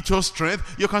have a little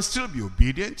strength. You can still be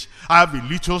obedient. I have a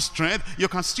little strength. You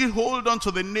can still hold on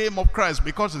to the name of Christ,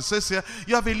 because it says here,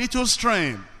 you have a little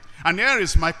strength. And here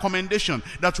is my commendation,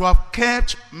 that you have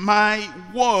kept my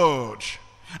word,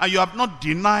 and you have not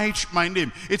denied my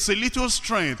name. It's a little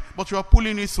strength, but you are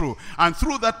pulling it through. And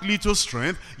through that little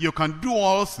strength, you can do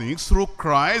all things through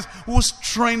Christ who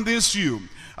strengthens you.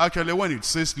 Actually, when it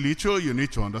says little, you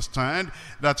need to understand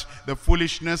that the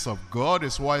foolishness of God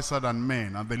is wiser than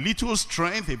men. And the little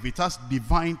strength, if it has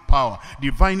divine power,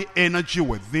 divine energy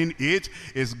within it,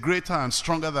 is greater and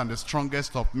stronger than the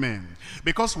strongest of men.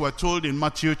 Because we're told in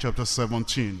Matthew chapter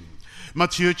 17.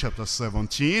 Matthew chapter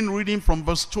 17, reading from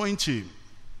verse 20.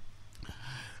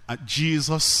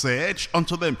 Jesus said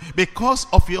unto them, because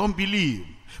of your unbelief,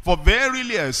 for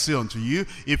verily I say unto you,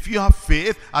 if you have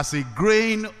faith as a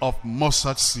grain of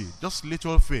mustard seed, just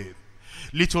little faith,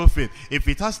 if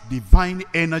it has divine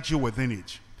energy within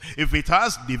it, if it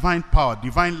has divine power,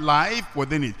 divine life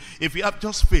within it, if you have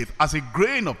just faith as a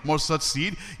grain of mustard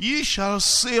seed, ye shall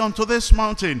say unto this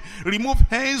mountain, remove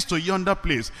hence to yonder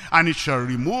place, and it shall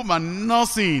remove, and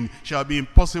nothing shall be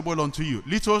impossible unto you.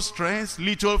 Little strength,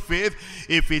 little faith,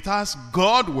 if it has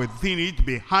God within it,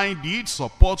 behind it,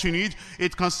 supporting it,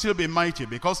 it can still be mighty,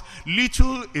 because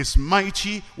little is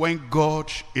mighty when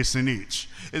God is in it.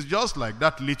 It's just like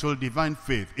that little divine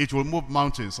faith. It will move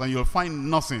mountains, and you'll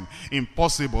find nothing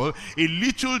impossible. A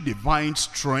little divine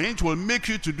strength will make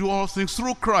you to do all things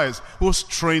through Christ who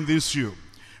strengthens you.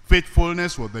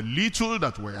 Faithfulness with the little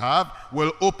that we have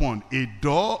will open a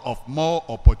door of more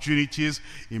opportunities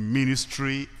in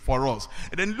ministry for us.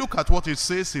 And then look at what it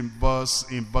says in verse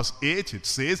 8. It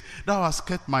says, thou hast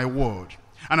kept my word,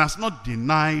 and hast not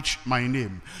denied my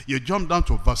name. You jump down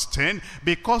to verse 10.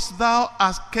 Because thou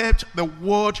hast kept the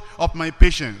word of my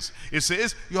patience. It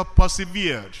says, you have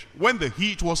persevered when the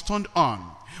heat was turned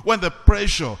on. When the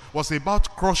pressure was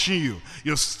about crushing you,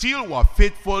 you still were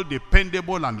faithful,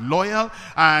 dependable, and loyal,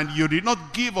 and you did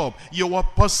not give up. You were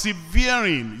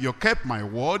persevering. You kept my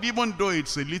word, even though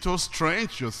it's a little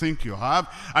strength you think you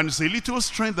have, and it's a little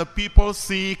strength that people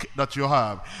think that you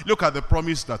have. Look at the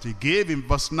promise that he gave in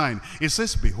verse 9. It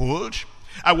says, behold,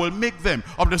 I will make them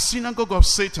of the synagogue of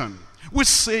Satan, which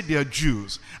say they are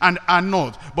Jews, and are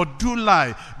not, but do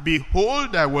lie.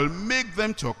 Behold, I will make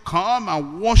them to come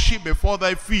and worship before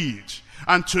thy feet,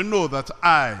 and to know that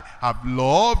I have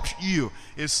loved you.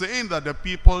 It's saying that the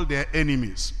people, their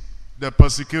enemies, the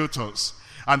persecutors,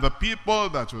 and the people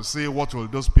that will say, what will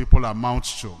those people amount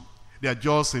to? They are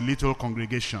just a little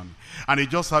congregation, and they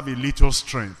just have a little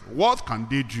strength. What can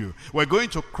they do? We're going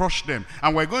to crush them,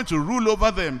 and we're going to rule over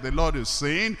them. The Lord is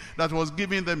saying that was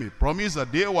giving them a promise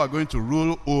that they were going to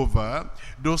rule over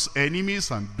those enemies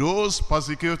and those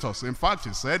persecutors. In fact,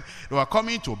 he said they were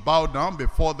coming to bow down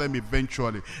before them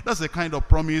eventually. That's the kind of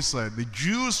promise the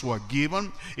Jews were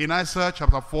given in Isaiah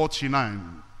chapter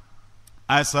 49.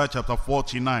 Isaiah chapter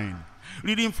 49.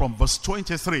 Reading from verse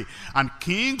 23. And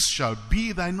kings shall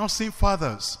be thy nursing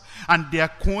fathers, and their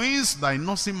queens thy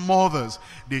nursing mothers.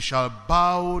 They shall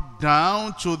bow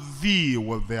down to thee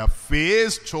with their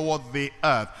face toward the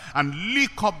earth, and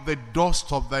lick up the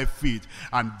dust of thy feet.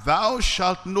 And thou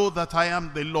shalt know that I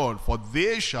am the Lord, for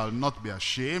they shall not be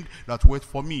ashamed that wait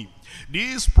for me.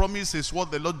 This promise is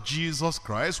what the Lord Jesus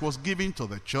Christ was giving to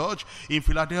the church in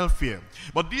Philadelphia.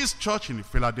 But this church in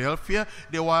Philadelphia,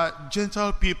 they were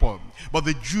Gentile people. But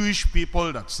the Jewish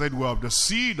people that said, we are of the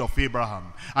seed of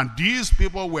Abraham. And these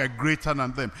people were greater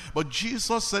than them. But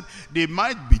Jesus said they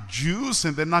might be Jews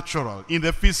in the natural, in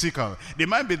the physical. They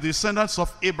might be descendants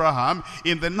of Abraham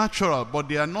in the natural, but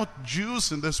they are not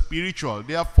Jews in the spiritual.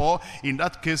 Therefore, in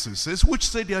that case, it says, which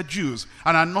say they are Jews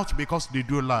and are not, because they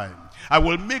do lie. I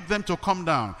will make them to come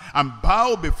down and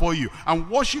bow before you and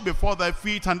worship before thy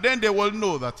feet, and then they will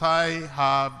know that I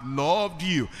have loved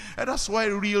you. And that's why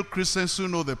real Christians who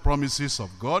know the promises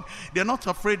of God, they're not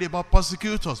afraid about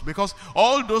persecutors, because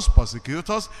all those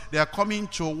persecutors, they are coming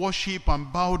to worship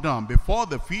and bow down before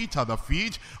the feet of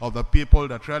the people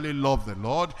that really love the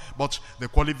Lord. But the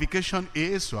qualification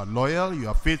is you are loyal, you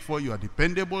are faithful, you are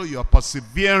dependable, you are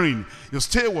persevering, you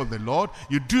stay with the Lord,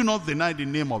 you do not deny the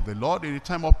name of the Lord in a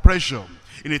time of pressure,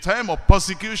 in a time of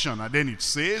persecution. And then it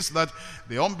says that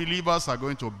the unbelievers are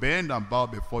going to bend and bow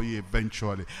before you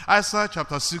eventually. Isaiah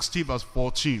chapter 60 verse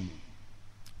 14.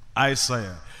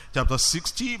 Isaiah chapter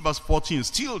 60 verse 14,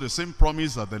 still the same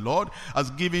promise that the Lord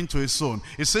has given to his son.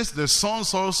 It says, the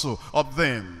sons also of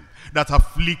them that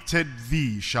afflicted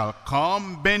thee shall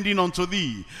come bending unto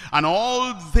thee, and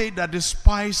all they that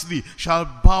despise thee shall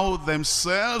bow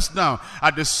themselves down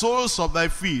at the soles of thy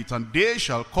feet, and they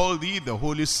shall call thee the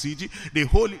holy city,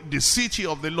 the city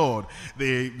of the Lord,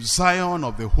 the Zion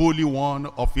of the Holy One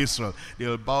of Israel.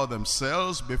 They'll bow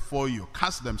themselves before you,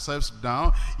 cast themselves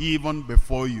down even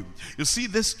before you. You see,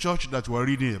 this church that we're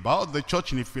reading about, the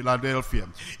church in Philadelphia,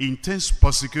 intense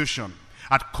persecution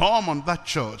had come on that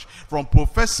church from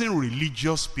professing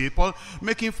religious people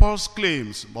making false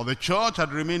claims, but the church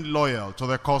had remained loyal to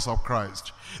the cause of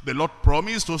Christ. The Lord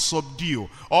promised to subdue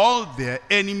all their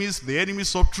enemies, the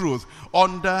enemies of truth,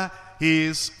 under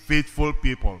his faithful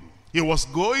people. He was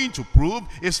going to prove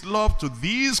his love to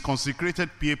these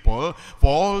consecrated people for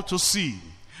all to see.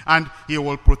 And he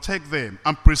will protect them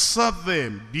and preserve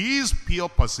them, these pure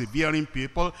persevering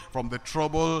people, from the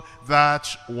trouble that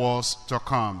was to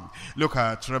come. Look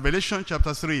at Revelation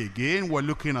chapter 3 again. We're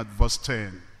looking at verse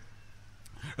 10.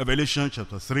 Revelation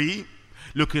chapter 3,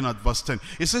 looking at verse 10.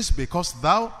 It says, because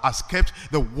thou hast kept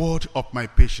the word of my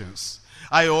patience,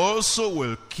 I also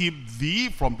will keep thee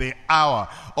from the hour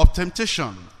of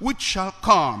temptation, which shall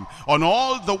come on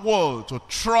all the world to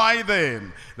try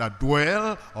them that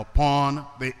dwell upon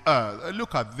the earth.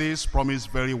 Look at this promise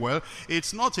very well.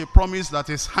 It's not a promise that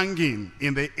is hanging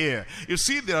in the air. You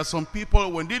see, there are some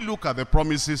people, when they look at the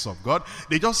promises of God,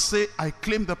 they just say, I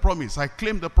claim the promise, I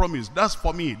claim the promise, that's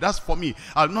for me, that's for me.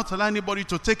 I'll not allow anybody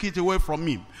to take it away from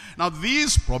me. Now,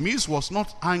 this promise was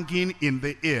not hanging in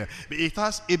the air. It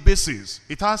has a basis.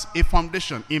 It has a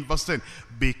foundation in verse 10.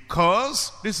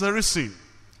 Because, this is the reason.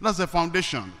 That's the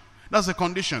foundation. That's the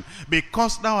condition.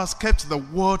 Because thou hast kept the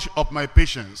word of my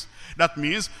patience. That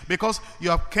means because you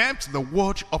have kept the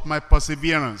word of my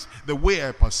perseverance. The way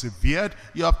I persevered,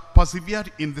 you have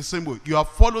persevered in the same way. You have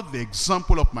followed the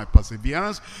example of my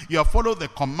perseverance. You have followed the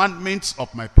commandments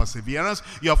of my perseverance.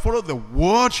 You have followed the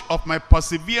word of my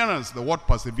perseverance. The word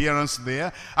perseverance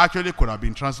there actually could have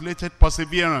been translated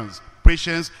perseverance.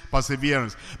 Patience,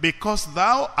 perseverance. Because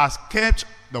thou hast kept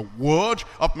the word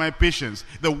of my patience,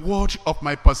 the word of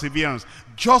my perseverance.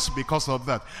 Just because of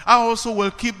that, I also will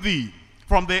keep thee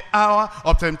from the hour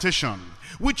of temptation,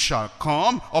 which shall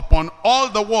come upon all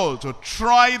the world to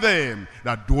try them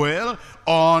that dwell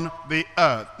on the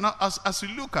earth. Now, as you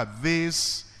look at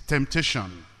this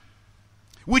temptation,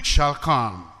 which shall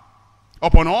come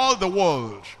upon all the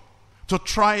world to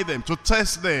try them, to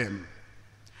test them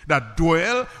that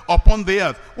dwell upon the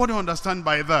earth. What do you understand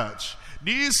by that?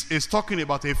 This is talking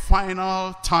about a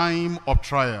final time of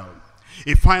trial,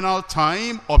 a final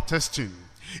time of testing.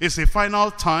 It's a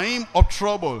final time of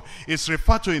trouble. It's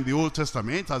referred to in the Old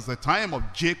Testament as the time of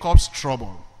Jacob's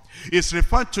trouble. It's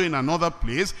referred to in another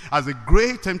place as the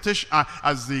great temptation,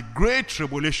 as the great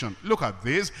tribulation. Look at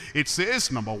this. It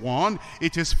says, number one,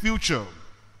 it is future.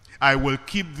 I will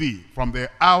keep thee from the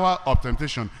hour of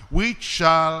temptation, which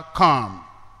shall come.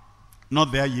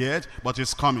 Not there yet, but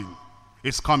it's coming.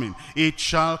 It's coming. It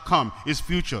shall come. It's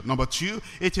future. Number two,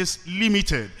 it is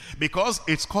limited because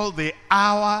it's called the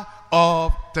hour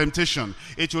of temptation.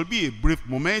 It will be a brief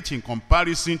moment in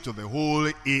comparison to the whole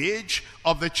age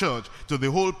of the church, to the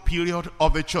whole period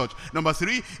of the church. Number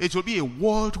 3, it will be a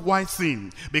worldwide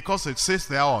thing, because it says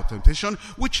the hour of temptation,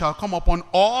 which shall come upon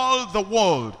all the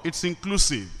world. It's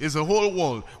inclusive. It's a whole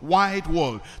world, wide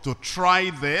world, to try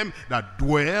them that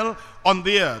dwell on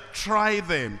the earth. Try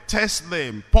them, test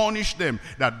them, punish them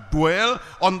that dwell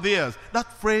on the earth.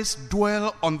 That phrase,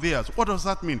 dwell on the earth, what does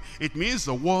that mean? It means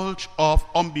the world of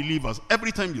unbelievers.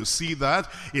 Every time you see that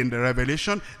in the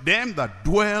Revelation, them that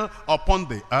dwell upon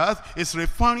the earth is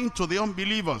referring to the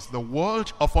unbelievers, the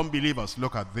world of unbelievers.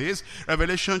 Look at this,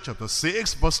 Revelation chapter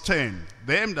 6 verse 10.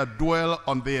 Them that dwell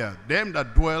on the earth, them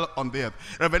that dwell on the earth.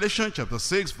 Revelation chapter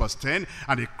 6 verse 10,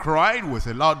 and he cried with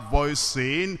a loud voice,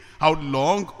 saying, how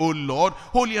long, O Lord,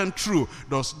 holy and true,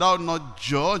 dost thou not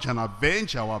judge and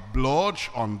avenge our blood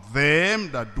on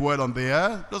them that dwell on the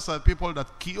earth? Those are people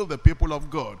that kill the people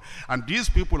of God. And these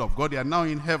people of God, they are now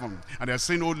in heaven. And they are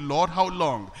saying, oh Lord, how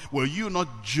long will you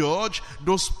not judge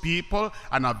those people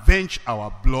and avenge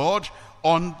our blood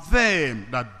on them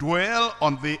that dwell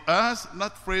on the earth?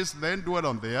 That phrase, then, dwell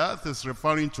on the earth, is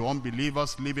referring to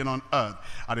unbelievers living on earth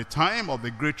at the time of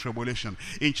the Great Tribulation.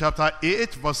 In chapter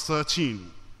 8 verse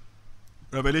 13,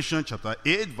 Revelation chapter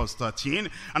 8 verse 13,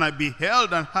 and I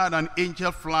beheld and heard an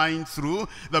angel flying through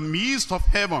the midst of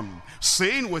heaven,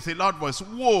 saying with a loud voice,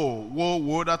 woe, woe,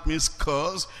 woe. That means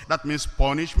curse, that means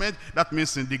punishment, that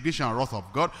means indignation and wrath of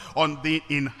God on the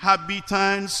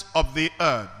inhabitants of the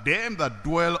earth, them that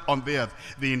dwell on the earth,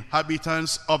 the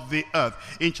inhabitants of the earth.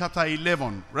 In chapter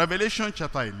 11, Revelation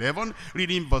chapter 11,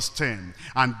 reading verse 10,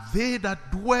 and they that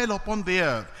dwell upon the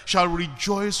earth shall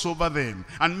rejoice over them,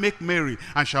 and make merry,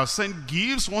 and shall send gifts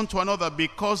one to another,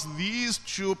 because these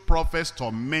two prophets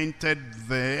tormented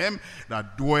them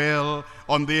that dwell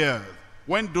on the earth.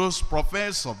 When those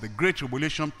prophets of the Great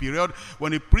Tribulation period,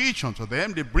 when they preach unto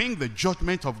them, they bring the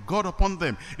judgment of God upon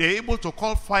them. They're able to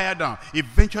call fire down.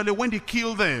 Eventually, when they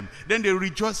kill them, then they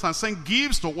rejoice and send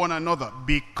gifts to one another,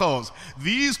 because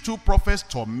these two prophets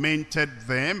tormented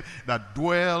them that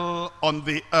dwell on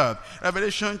the earth.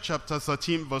 Revelation chapter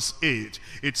 13 verse 8,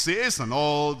 it says, and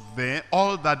all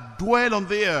that dwell on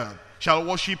the earth shall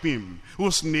worship him,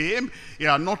 whose name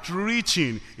are not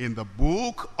written in the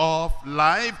book of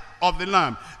life of the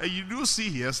Lamb. You do see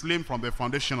here, slain from the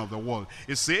foundation of the world.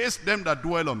 It says, them that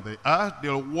dwell on the earth,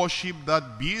 they'll worship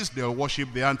that beast, they'll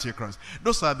worship the Antichrist.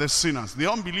 Those are the sinners,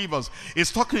 the unbelievers.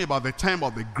 It's talking about the time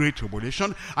of the Great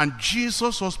Tribulation, and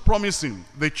Jesus was promising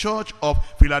the church of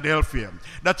Philadelphia,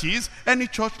 that is, any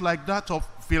church like that of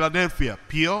Philadelphia,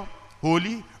 pure,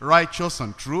 holy, righteous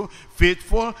and true,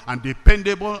 faithful and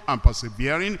dependable and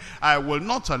persevering, I will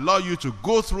not allow you to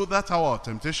go through that hour of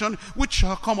temptation, which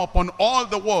shall come upon all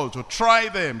the world to try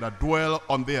them that dwell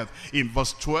on the earth. In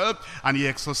verse 12, and he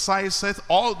exerciseth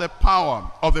all the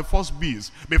power of the first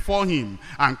beast before him,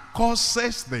 and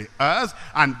causeth the earth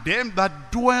and them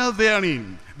that dwell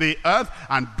therein, the earth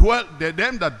and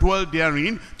them that dwell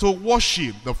therein, to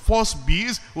worship the first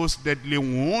beast whose deadly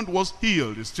wound was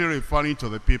healed. It's still referring to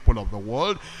the people of the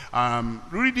world.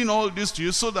 Reading all this to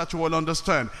you so that you will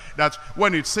understand that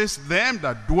when it says them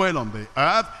that dwell on the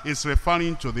earth, it's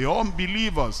referring to the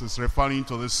unbelievers, it's referring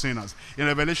to the sinners. In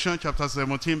Revelation chapter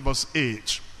 17 verse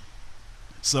 8,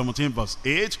 17 verse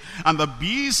 8, and the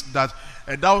beast that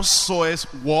thou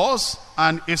sawest was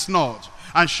and is not,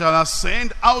 and shall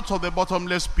ascend out of the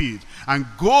bottomless pit, and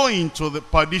go into the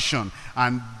perdition,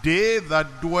 and they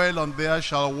that dwell on there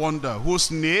shall wonder,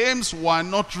 whose names were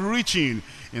not written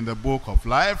in the book of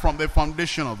life from the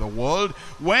foundation of the world,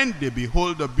 when they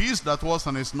behold the beast that was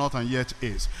and is not and yet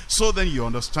is. So then you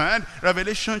understand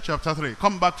Revelation chapter 3.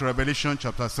 Come back to Revelation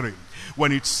chapter 3.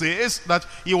 When it says that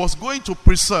he was going to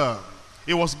preserve,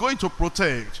 he was going to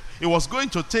protect, he was going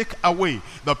to take away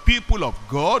the people of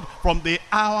God from the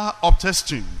hour of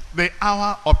testing, the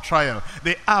hour of trial,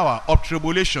 the hour of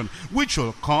tribulation, which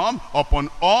will come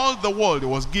upon all the world. It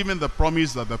was given the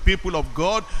promise that the people of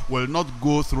God will not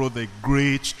go through the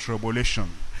great tribulation.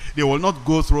 They will not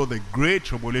go through the great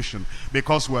tribulation,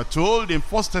 because we're told in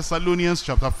 1 Thessalonians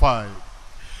chapter 5,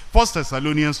 1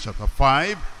 Thessalonians chapter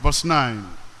 5 verse 9,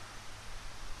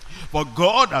 for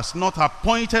God has not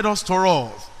appointed us to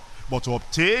wrath, but to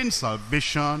obtain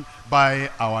salvation by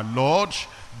our Lord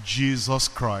Jesus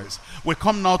Christ. We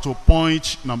come now to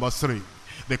point number 3.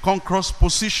 The conqueror's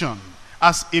position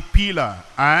as a pillar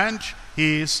and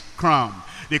his crown.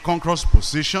 The conqueror's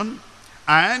position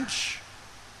and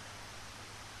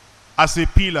as a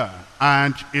pillar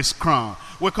and his crown.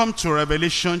 We come to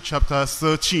Revelation chapter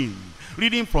 13.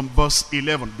 Reading from verse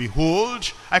 11.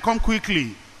 Behold, I come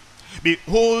quickly.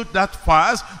 Behold that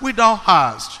fast which thou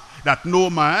hast. that no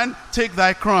man take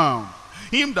thy crown.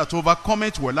 Him that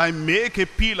overcometh will I make a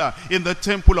pillar in the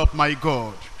temple of my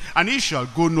God. And he shall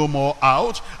go no more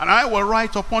out, and I will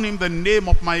write upon him the name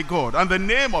of my God, and the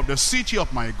name of the city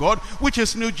of my God, which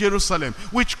is New Jerusalem,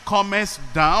 which cometh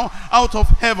down out of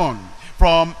heaven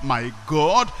from my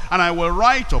God, and I will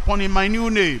write upon him my new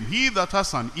name. He that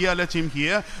has an ear, let him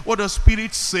hear what the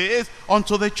Spirit saith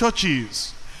unto the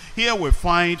churches. Here we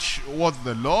find what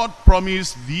the Lord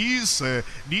promised these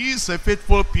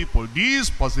faithful people, these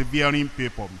persevering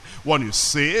people. When he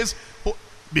says,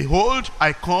 behold,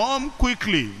 I come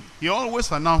quickly. He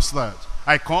always announced that.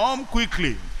 I come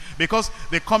quickly. Because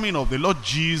the coming of the Lord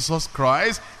Jesus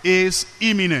Christ is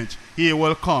imminent. He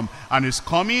will come. And is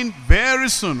coming very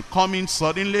soon. Coming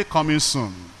suddenly, coming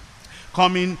soon.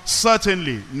 Coming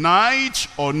certainly, night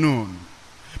or noon.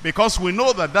 Because we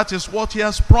know that that is what he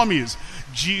has promised.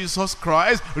 Jesus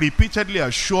Christ repeatedly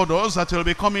assured us that he'll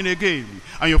be coming again.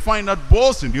 And you find that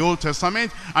both in the Old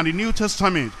Testament and the New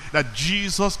Testament, that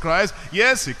Jesus Christ,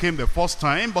 yes, he came the first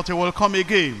time, but he will come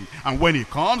again. And when he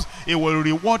comes, he will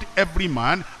reward every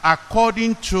man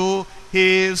according to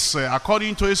his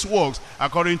works,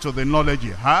 according to the knowledge he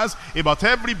has about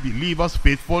every believer's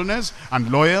faithfulness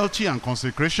and loyalty and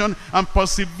consecration and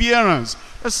perseverance.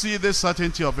 Let's see the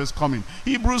certainty of his coming.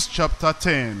 Hebrews chapter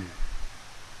 10.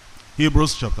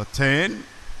 Hebrews chapter 10,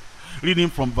 reading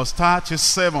from verse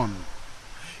 37.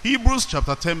 Hebrews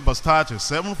chapter 10, verse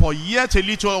 37. For yet a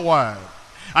little while,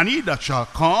 and he that shall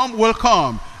come will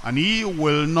come, and he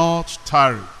will not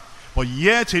tarry. For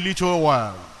yet a little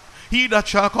while, he that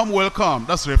shall come will come.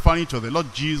 That's referring to the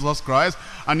Lord Jesus Christ.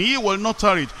 And he will not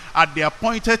tarry. At the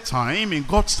appointed time, in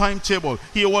God's timetable,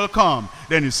 he will come.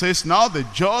 Then he says, now the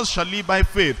just shall live by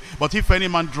faith. But if any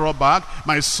man draw back,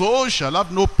 my soul shall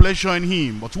have no pleasure in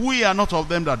him. But we are not of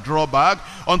them that draw back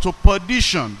unto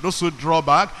perdition. Those who draw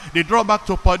back, they draw back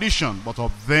to perdition. But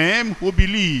of them who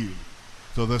believe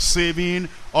to the saving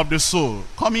of the soul.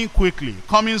 Coming quickly,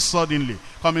 coming suddenly,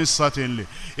 coming certainly.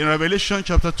 In Revelation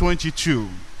chapter 22,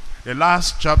 the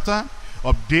last chapter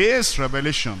of this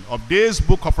revelation, of this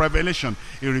book of Revelation,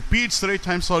 he repeats 3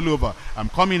 times all over. I'm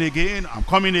coming again, I'm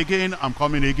coming again, I'm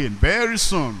coming again. Very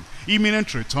soon,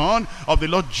 imminent return of the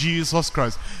Lord Jesus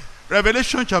Christ.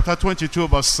 Revelation chapter 22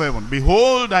 verse 7.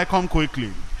 Behold, I come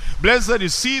quickly. Blessed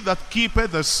is he that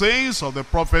keepeth the sayings of the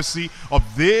prophecy of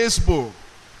this book.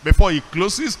 Before he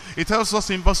closes, he tells us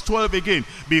in verse 12 again,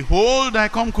 behold, I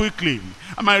come quickly,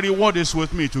 and my reward is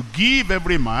with me, to give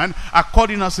every man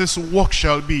according as his work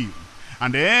shall be.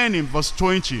 And then in verse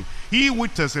 20, he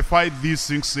which testified these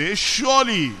things says,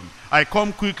 surely I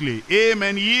come quickly.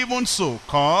 Amen, even so,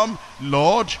 come,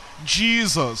 Lord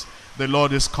Jesus. The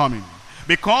Lord is coming.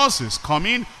 Because he's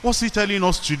coming, what's he telling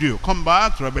us to do? Come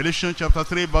back to Revelation chapter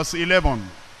 3 verse 11.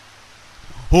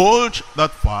 Hold that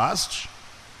fast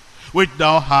which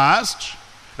thou hast,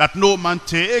 that no man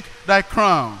take thy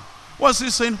crown. What's he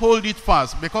saying? Hold it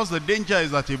fast. Because the danger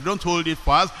is that if you don't hold it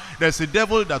fast, there's a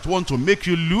devil that wants to make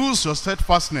you lose your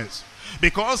steadfastness.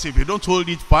 Because if you don't hold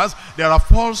it fast, there are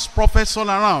false prophets all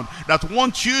around that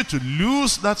want you to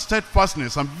lose that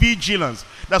steadfastness and vigilance.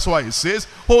 That's why he says,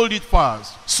 hold it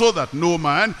fast, so that no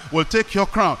man will take your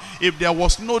crown. If there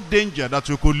was no danger that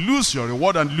you could lose your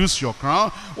reward and lose your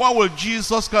crown, why will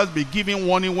Jesus Christ be giving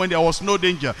warning when there was no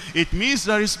danger? It means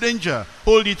there is danger.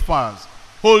 Hold it fast.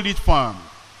 Hold it firm.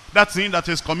 That thing that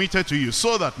is committed to you,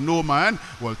 so that no man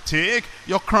will take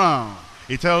your crown.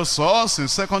 It tells us in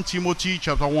 2 Timothy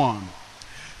chapter 1.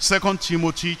 2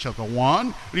 Timothy chapter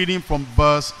 1, reading from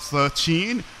verse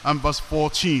 13 and verse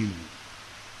 14.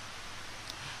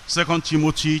 2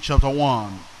 Timothy chapter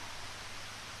 1,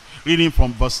 reading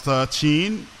from verse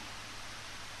 13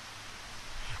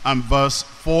 and verse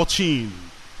 14.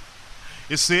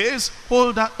 It says,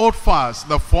 hold fast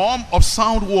the form of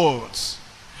sound words,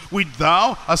 which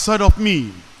thou hast heard of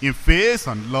me, in faith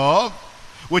and love,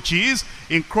 which is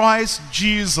in Christ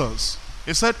Jesus.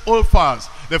 He said, hold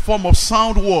fast the form of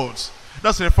sound words.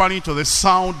 That's referring to the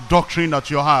sound doctrine that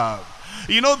you have.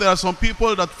 You know, there are some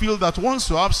people that feel that once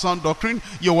you have sound doctrine,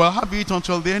 you will have it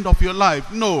until the end of your life.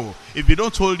 No. If you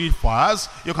don't hold it fast,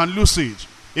 you can lose it.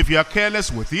 If you are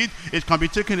careless with it, it can be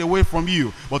taken away from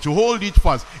you. But to hold it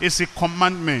fast, it's a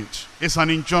commandment. It's an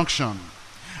injunction.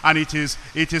 And it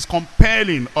is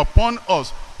compelling upon us.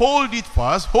 Hold it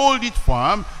fast, hold it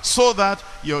firm, so that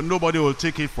nobody will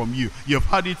take it from you. You've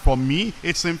had it from me,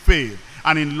 it's in faith.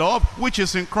 And in love, which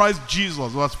is in Christ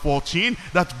Jesus. Verse 14,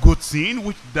 that good thing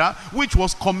which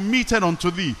was committed unto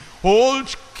thee,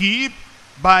 hold, keep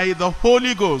by the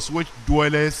Holy Ghost, which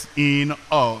dwelleth in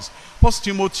us. 1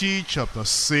 Timothy chapter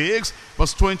 6,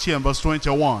 verse 20 and verse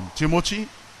 21. Timothy,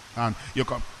 and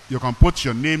You can put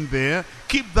your name there.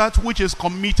 Keep that which is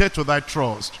committed to thy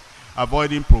trust,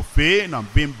 avoiding profane and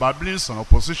vain babblings and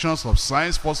oppositions of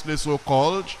science, falsely so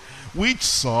called, which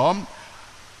some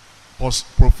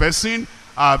professing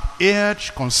have erred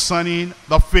concerning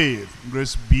the faith.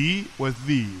 Grace be with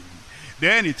thee.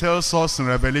 Then he tells us in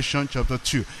Revelation chapter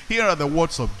 2. Here are the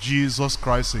words of Jesus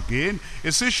Christ again.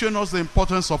 He's showing us the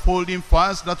importance of holding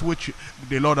fast that which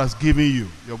the Lord has given you.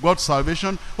 You've got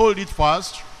salvation, hold it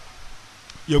fast.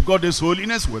 You've got this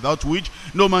holiness without which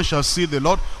no man shall see the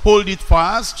Lord. Hold it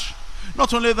fast.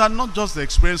 Not only that, not just the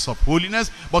experience of holiness,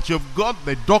 but you've got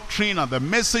the doctrine and the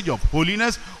message of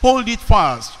holiness. Hold it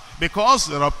fast. Because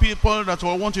there are people that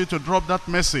will want you to drop that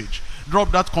message,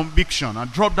 drop that conviction,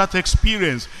 and drop that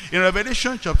experience. In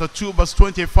Revelation chapter 2 verse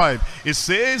 25, it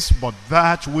says, but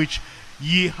that which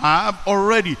ye have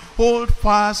already, hold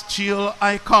fast till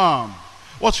I come.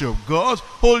 What you've got,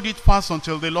 hold it fast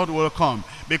until the Lord will come.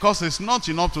 Because it's not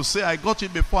enough to say, I got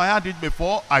it before, I had it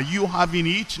before. Are you having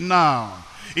it now?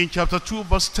 In chapter 2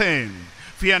 verse 10,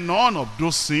 fear none of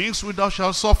those things which thou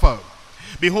shalt suffer.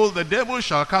 Behold, the devil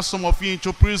shall cast some of you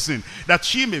into prison,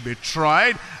 that ye may be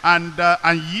tried, and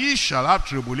ye shall have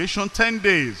tribulation 10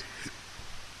 days.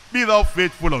 Be thou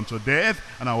faithful unto death,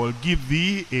 and I will give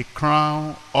thee a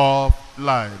crown of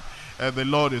life. The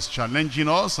Lord is challenging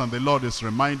us, and the Lord is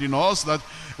reminding us that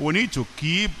we need to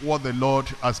keep what the Lord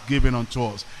has given unto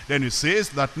us. Then he says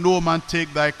that no man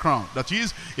take thy crown. That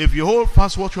is, if you hold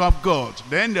fast what you have got,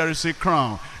 then there is a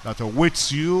crown that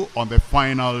awaits you on the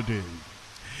final day.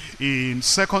 In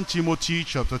 2 Timothy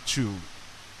chapter 2.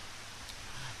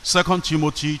 2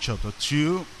 Timothy chapter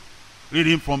 2,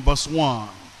 reading from verse 1.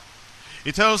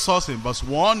 It tells us in verse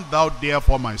 1, thou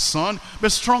therefore, my son, be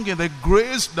strong in the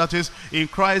grace that is in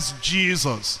Christ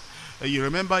Jesus. You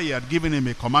remember he had given him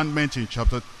a commandment in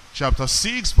chapter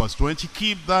 6, verse 20,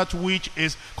 keep that which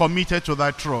is committed to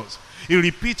thy trust. He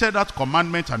repeated that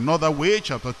commandment another way,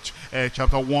 chapter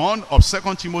 1 of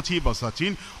 2 Timothy verse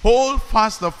 13. Hold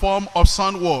fast the form of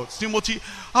sound words. Timothy,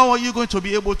 how are you going to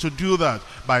be able to do that?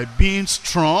 By being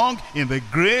strong in the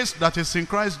grace that is in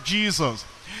Christ Jesus.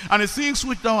 And the things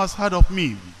which thou hast heard of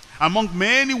me, among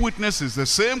many witnesses, the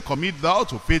same commit thou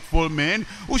to faithful men,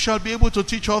 who shall be able to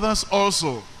teach others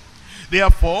also.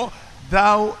 Therefore,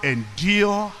 thou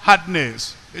endure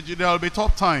hardness. There will be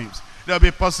tough times. There will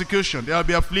be persecution. There will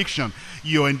be affliction.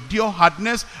 You endure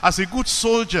hardness as a good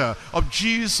soldier of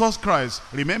Jesus Christ.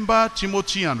 Remember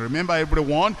Timothy, and remember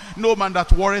everyone. No man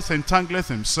that worrieth entangleth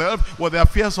himself with the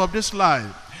affairs of this life,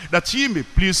 that he may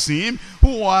please him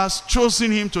who has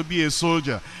chosen him to be a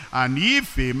soldier. And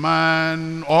if a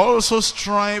man also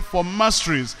strive for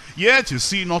masteries, yet is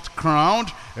he not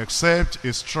crowned, except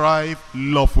he strive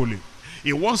lawfully.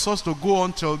 He wants us to go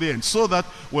on till the end, so that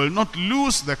we'll not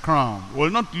lose the crown, we'll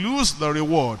not lose the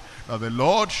reward that the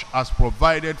Lord has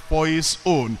provided for his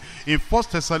own. In 1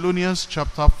 Thessalonians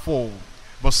chapter 4,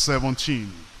 verse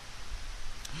 17.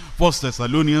 1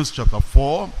 Thessalonians chapter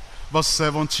 4, verse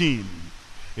 17.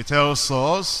 It tells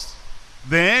us,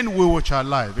 then we which are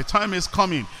alive, the time is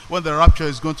coming when the rapture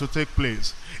is going to take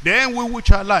place. Then we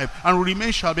which are alive and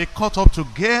remain shall be caught up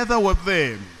together with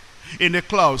them in the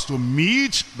clouds to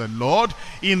meet the Lord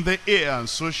in the air, and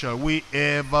so shall we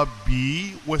ever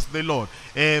be with the Lord.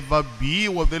 Ever be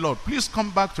with the Lord. Please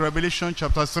come back to Revelation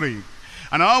chapter 3.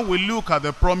 And now we look at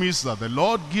the promise that the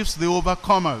Lord gives the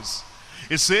overcomers.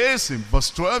 It says in verse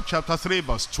 12, chapter 3,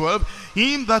 verse 12,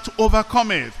 him that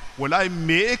overcometh will I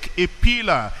make a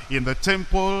pillar in the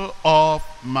temple of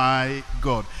my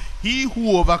God. He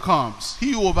who overcomes,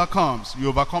 you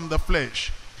overcome the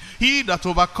flesh. He that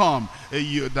overcometh,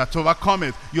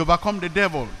 you overcome the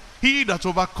devil. He that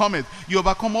overcometh, you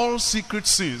overcome all secret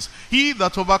sins. He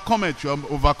that overcometh, you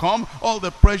overcome all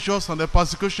the pressures and the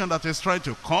persecution that is trying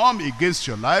to come against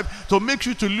your life to make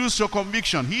you to lose your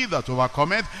conviction. He that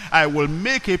overcometh, I will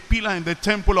make a pillar in the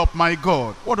temple of my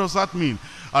God. What does that mean?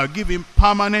 I'll give him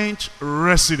permanent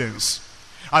residence.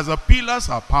 As the pillars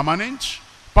are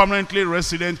permanently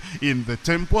resident in the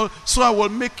temple, so I will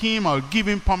make him, I'll give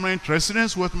him permanent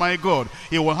residence with my God.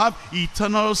 He will have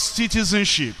eternal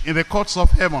citizenship in the courts of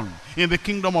heaven, in the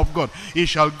kingdom of God. He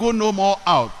shall go no more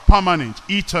out. Permanent,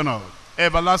 eternal,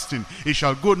 everlasting. He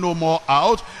shall go no more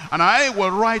out. And I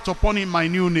will write upon him my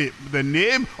new name, the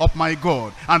name of my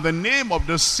God, and the name of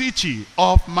the city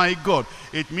of my God.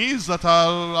 It means that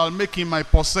I'll make him my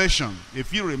possession.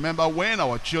 If you remember, when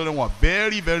our children were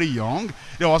very, very young,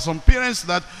 there were some parents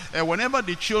that whenever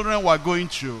the children were going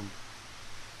to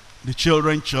the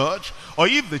children church, or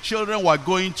if the children were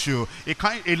going to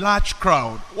a large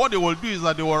crowd, what they will do is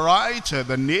that they will write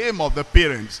the name of the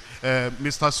parents,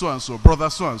 Mr. So-and-so, brother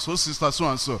so-and-so, sister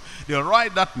so-and-so. They'll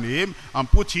write that name and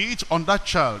put it on that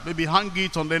child, maybe hang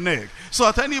it on the neck, so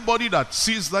that anybody that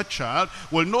sees that child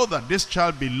will know that this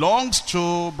child belongs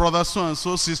to brother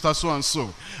so-and-so, sister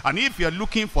so-and-so. And if you're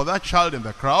looking for that child in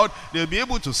the crowd, they'll be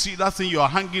able to see that thing you are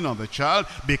hanging on the child,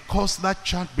 because that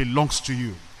child belongs to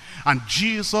you. And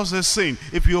Jesus is saying,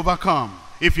 if you overcome,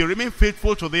 if you remain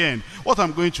faithful to the end, what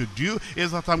I'm going to do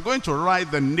is that I'm going to write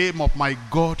the name of my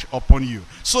God upon you,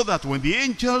 so that when the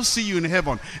angels see you in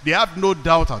heaven, they have no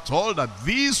doubt at all that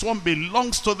this one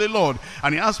belongs to the Lord,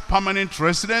 and he has permanent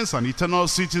residence and eternal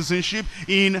citizenship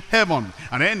in heaven.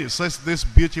 And then he says this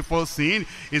beautiful thing.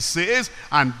 It says,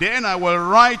 and then I will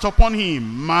write upon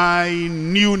him my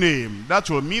new name. That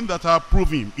will mean that I approve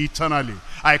him eternally.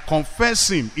 I confess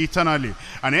him eternally.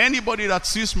 And anybody that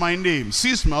sees my name,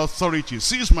 sees my authority,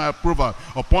 sees my approval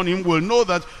upon him, will know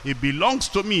that it belongs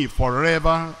to me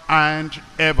forever and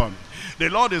ever. The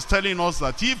Lord is telling us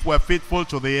that if we're faithful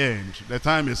to the end, the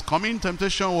time is coming,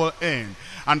 temptation will end,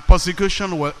 and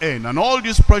persecution will end, and all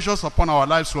these pressures upon our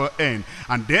lives will end,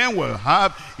 and then we'll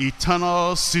have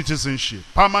eternal citizenship,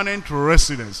 permanent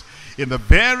residence in the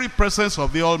very presence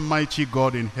of the Almighty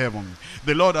God in heaven.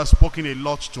 The Lord has spoken a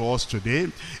lot to us today.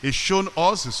 He's shown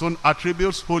us his own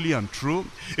attributes, holy and true.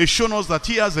 He's shown us that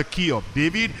he has a key of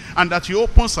David, and that he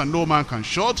opens and no man can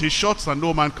shut. He shuts and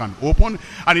no man can open.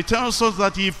 And he tells us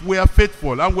that if we are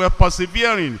faithful and we are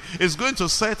persevering, he's going to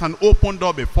set an open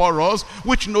door before us,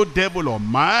 which no devil or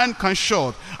man can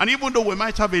shut. And even though we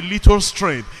might have a little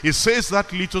strength, he says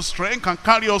that little strength can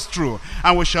carry us through,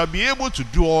 and we shall be able to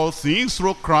do all things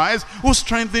through Christ who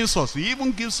strengthens us. He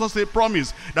even gives us a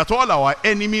promise that all our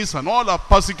enemies and all our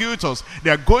persecutors,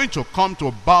 they are going to come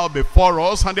to bow before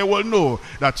us, and they will know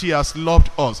that he has loved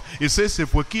us. He says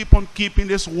if we keep on keeping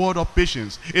this word of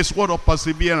patience, his word of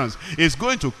perseverance, it's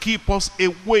going to keep us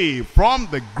away from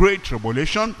the great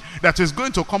tribulation that is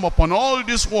going to come upon all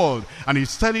this world. And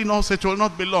he's telling us it will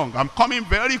not be long. I'm coming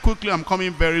very quickly, I'm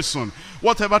coming very soon.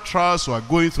 Whatever trials we are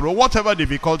going through, whatever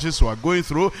difficulties we are going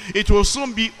through, it will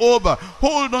soon be over.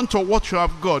 Hold on to what you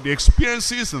have got, the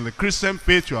experiences in the Christian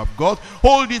faith you have got.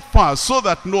 Hold it fast so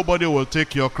that nobody will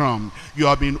take your crown. You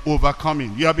have been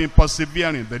overcoming, you have been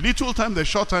persevering. The little time, the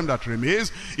short time that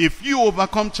remains, if you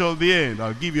overcome till the end,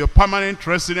 I'll give you a permanent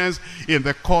residence in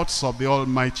the courts of the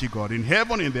Almighty God, in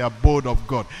heaven, in the abode of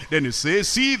God. Then he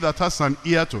says, he that has an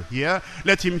ear to hear,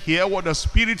 let him hear what the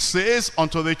Spirit says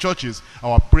unto the churches.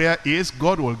 Our prayer is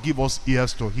God will give us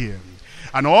ears to hear,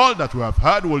 and all that we have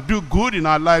heard will do good in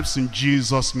our lives in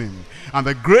Jesus' name. And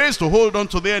the grace to hold on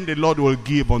to the end, the Lord will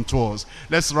give unto us.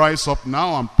 Let's rise up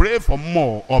now and pray for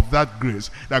more of that grace,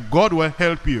 that God will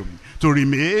help you to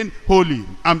remain holy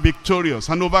and victorious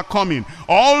and overcoming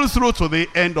all through to the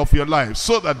end of your life,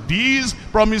 so that these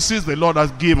promises the Lord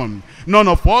has given, none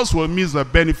of us will miss the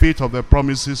benefit of the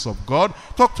promises of God.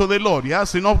 Talk to the Lord. He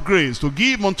has enough grace to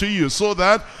give unto you, so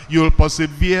that you will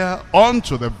persevere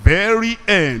unto the very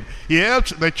end. He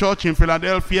helped the church in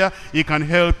Philadelphia. He can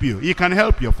help you. He can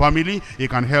help your family. He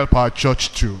can help our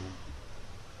church too.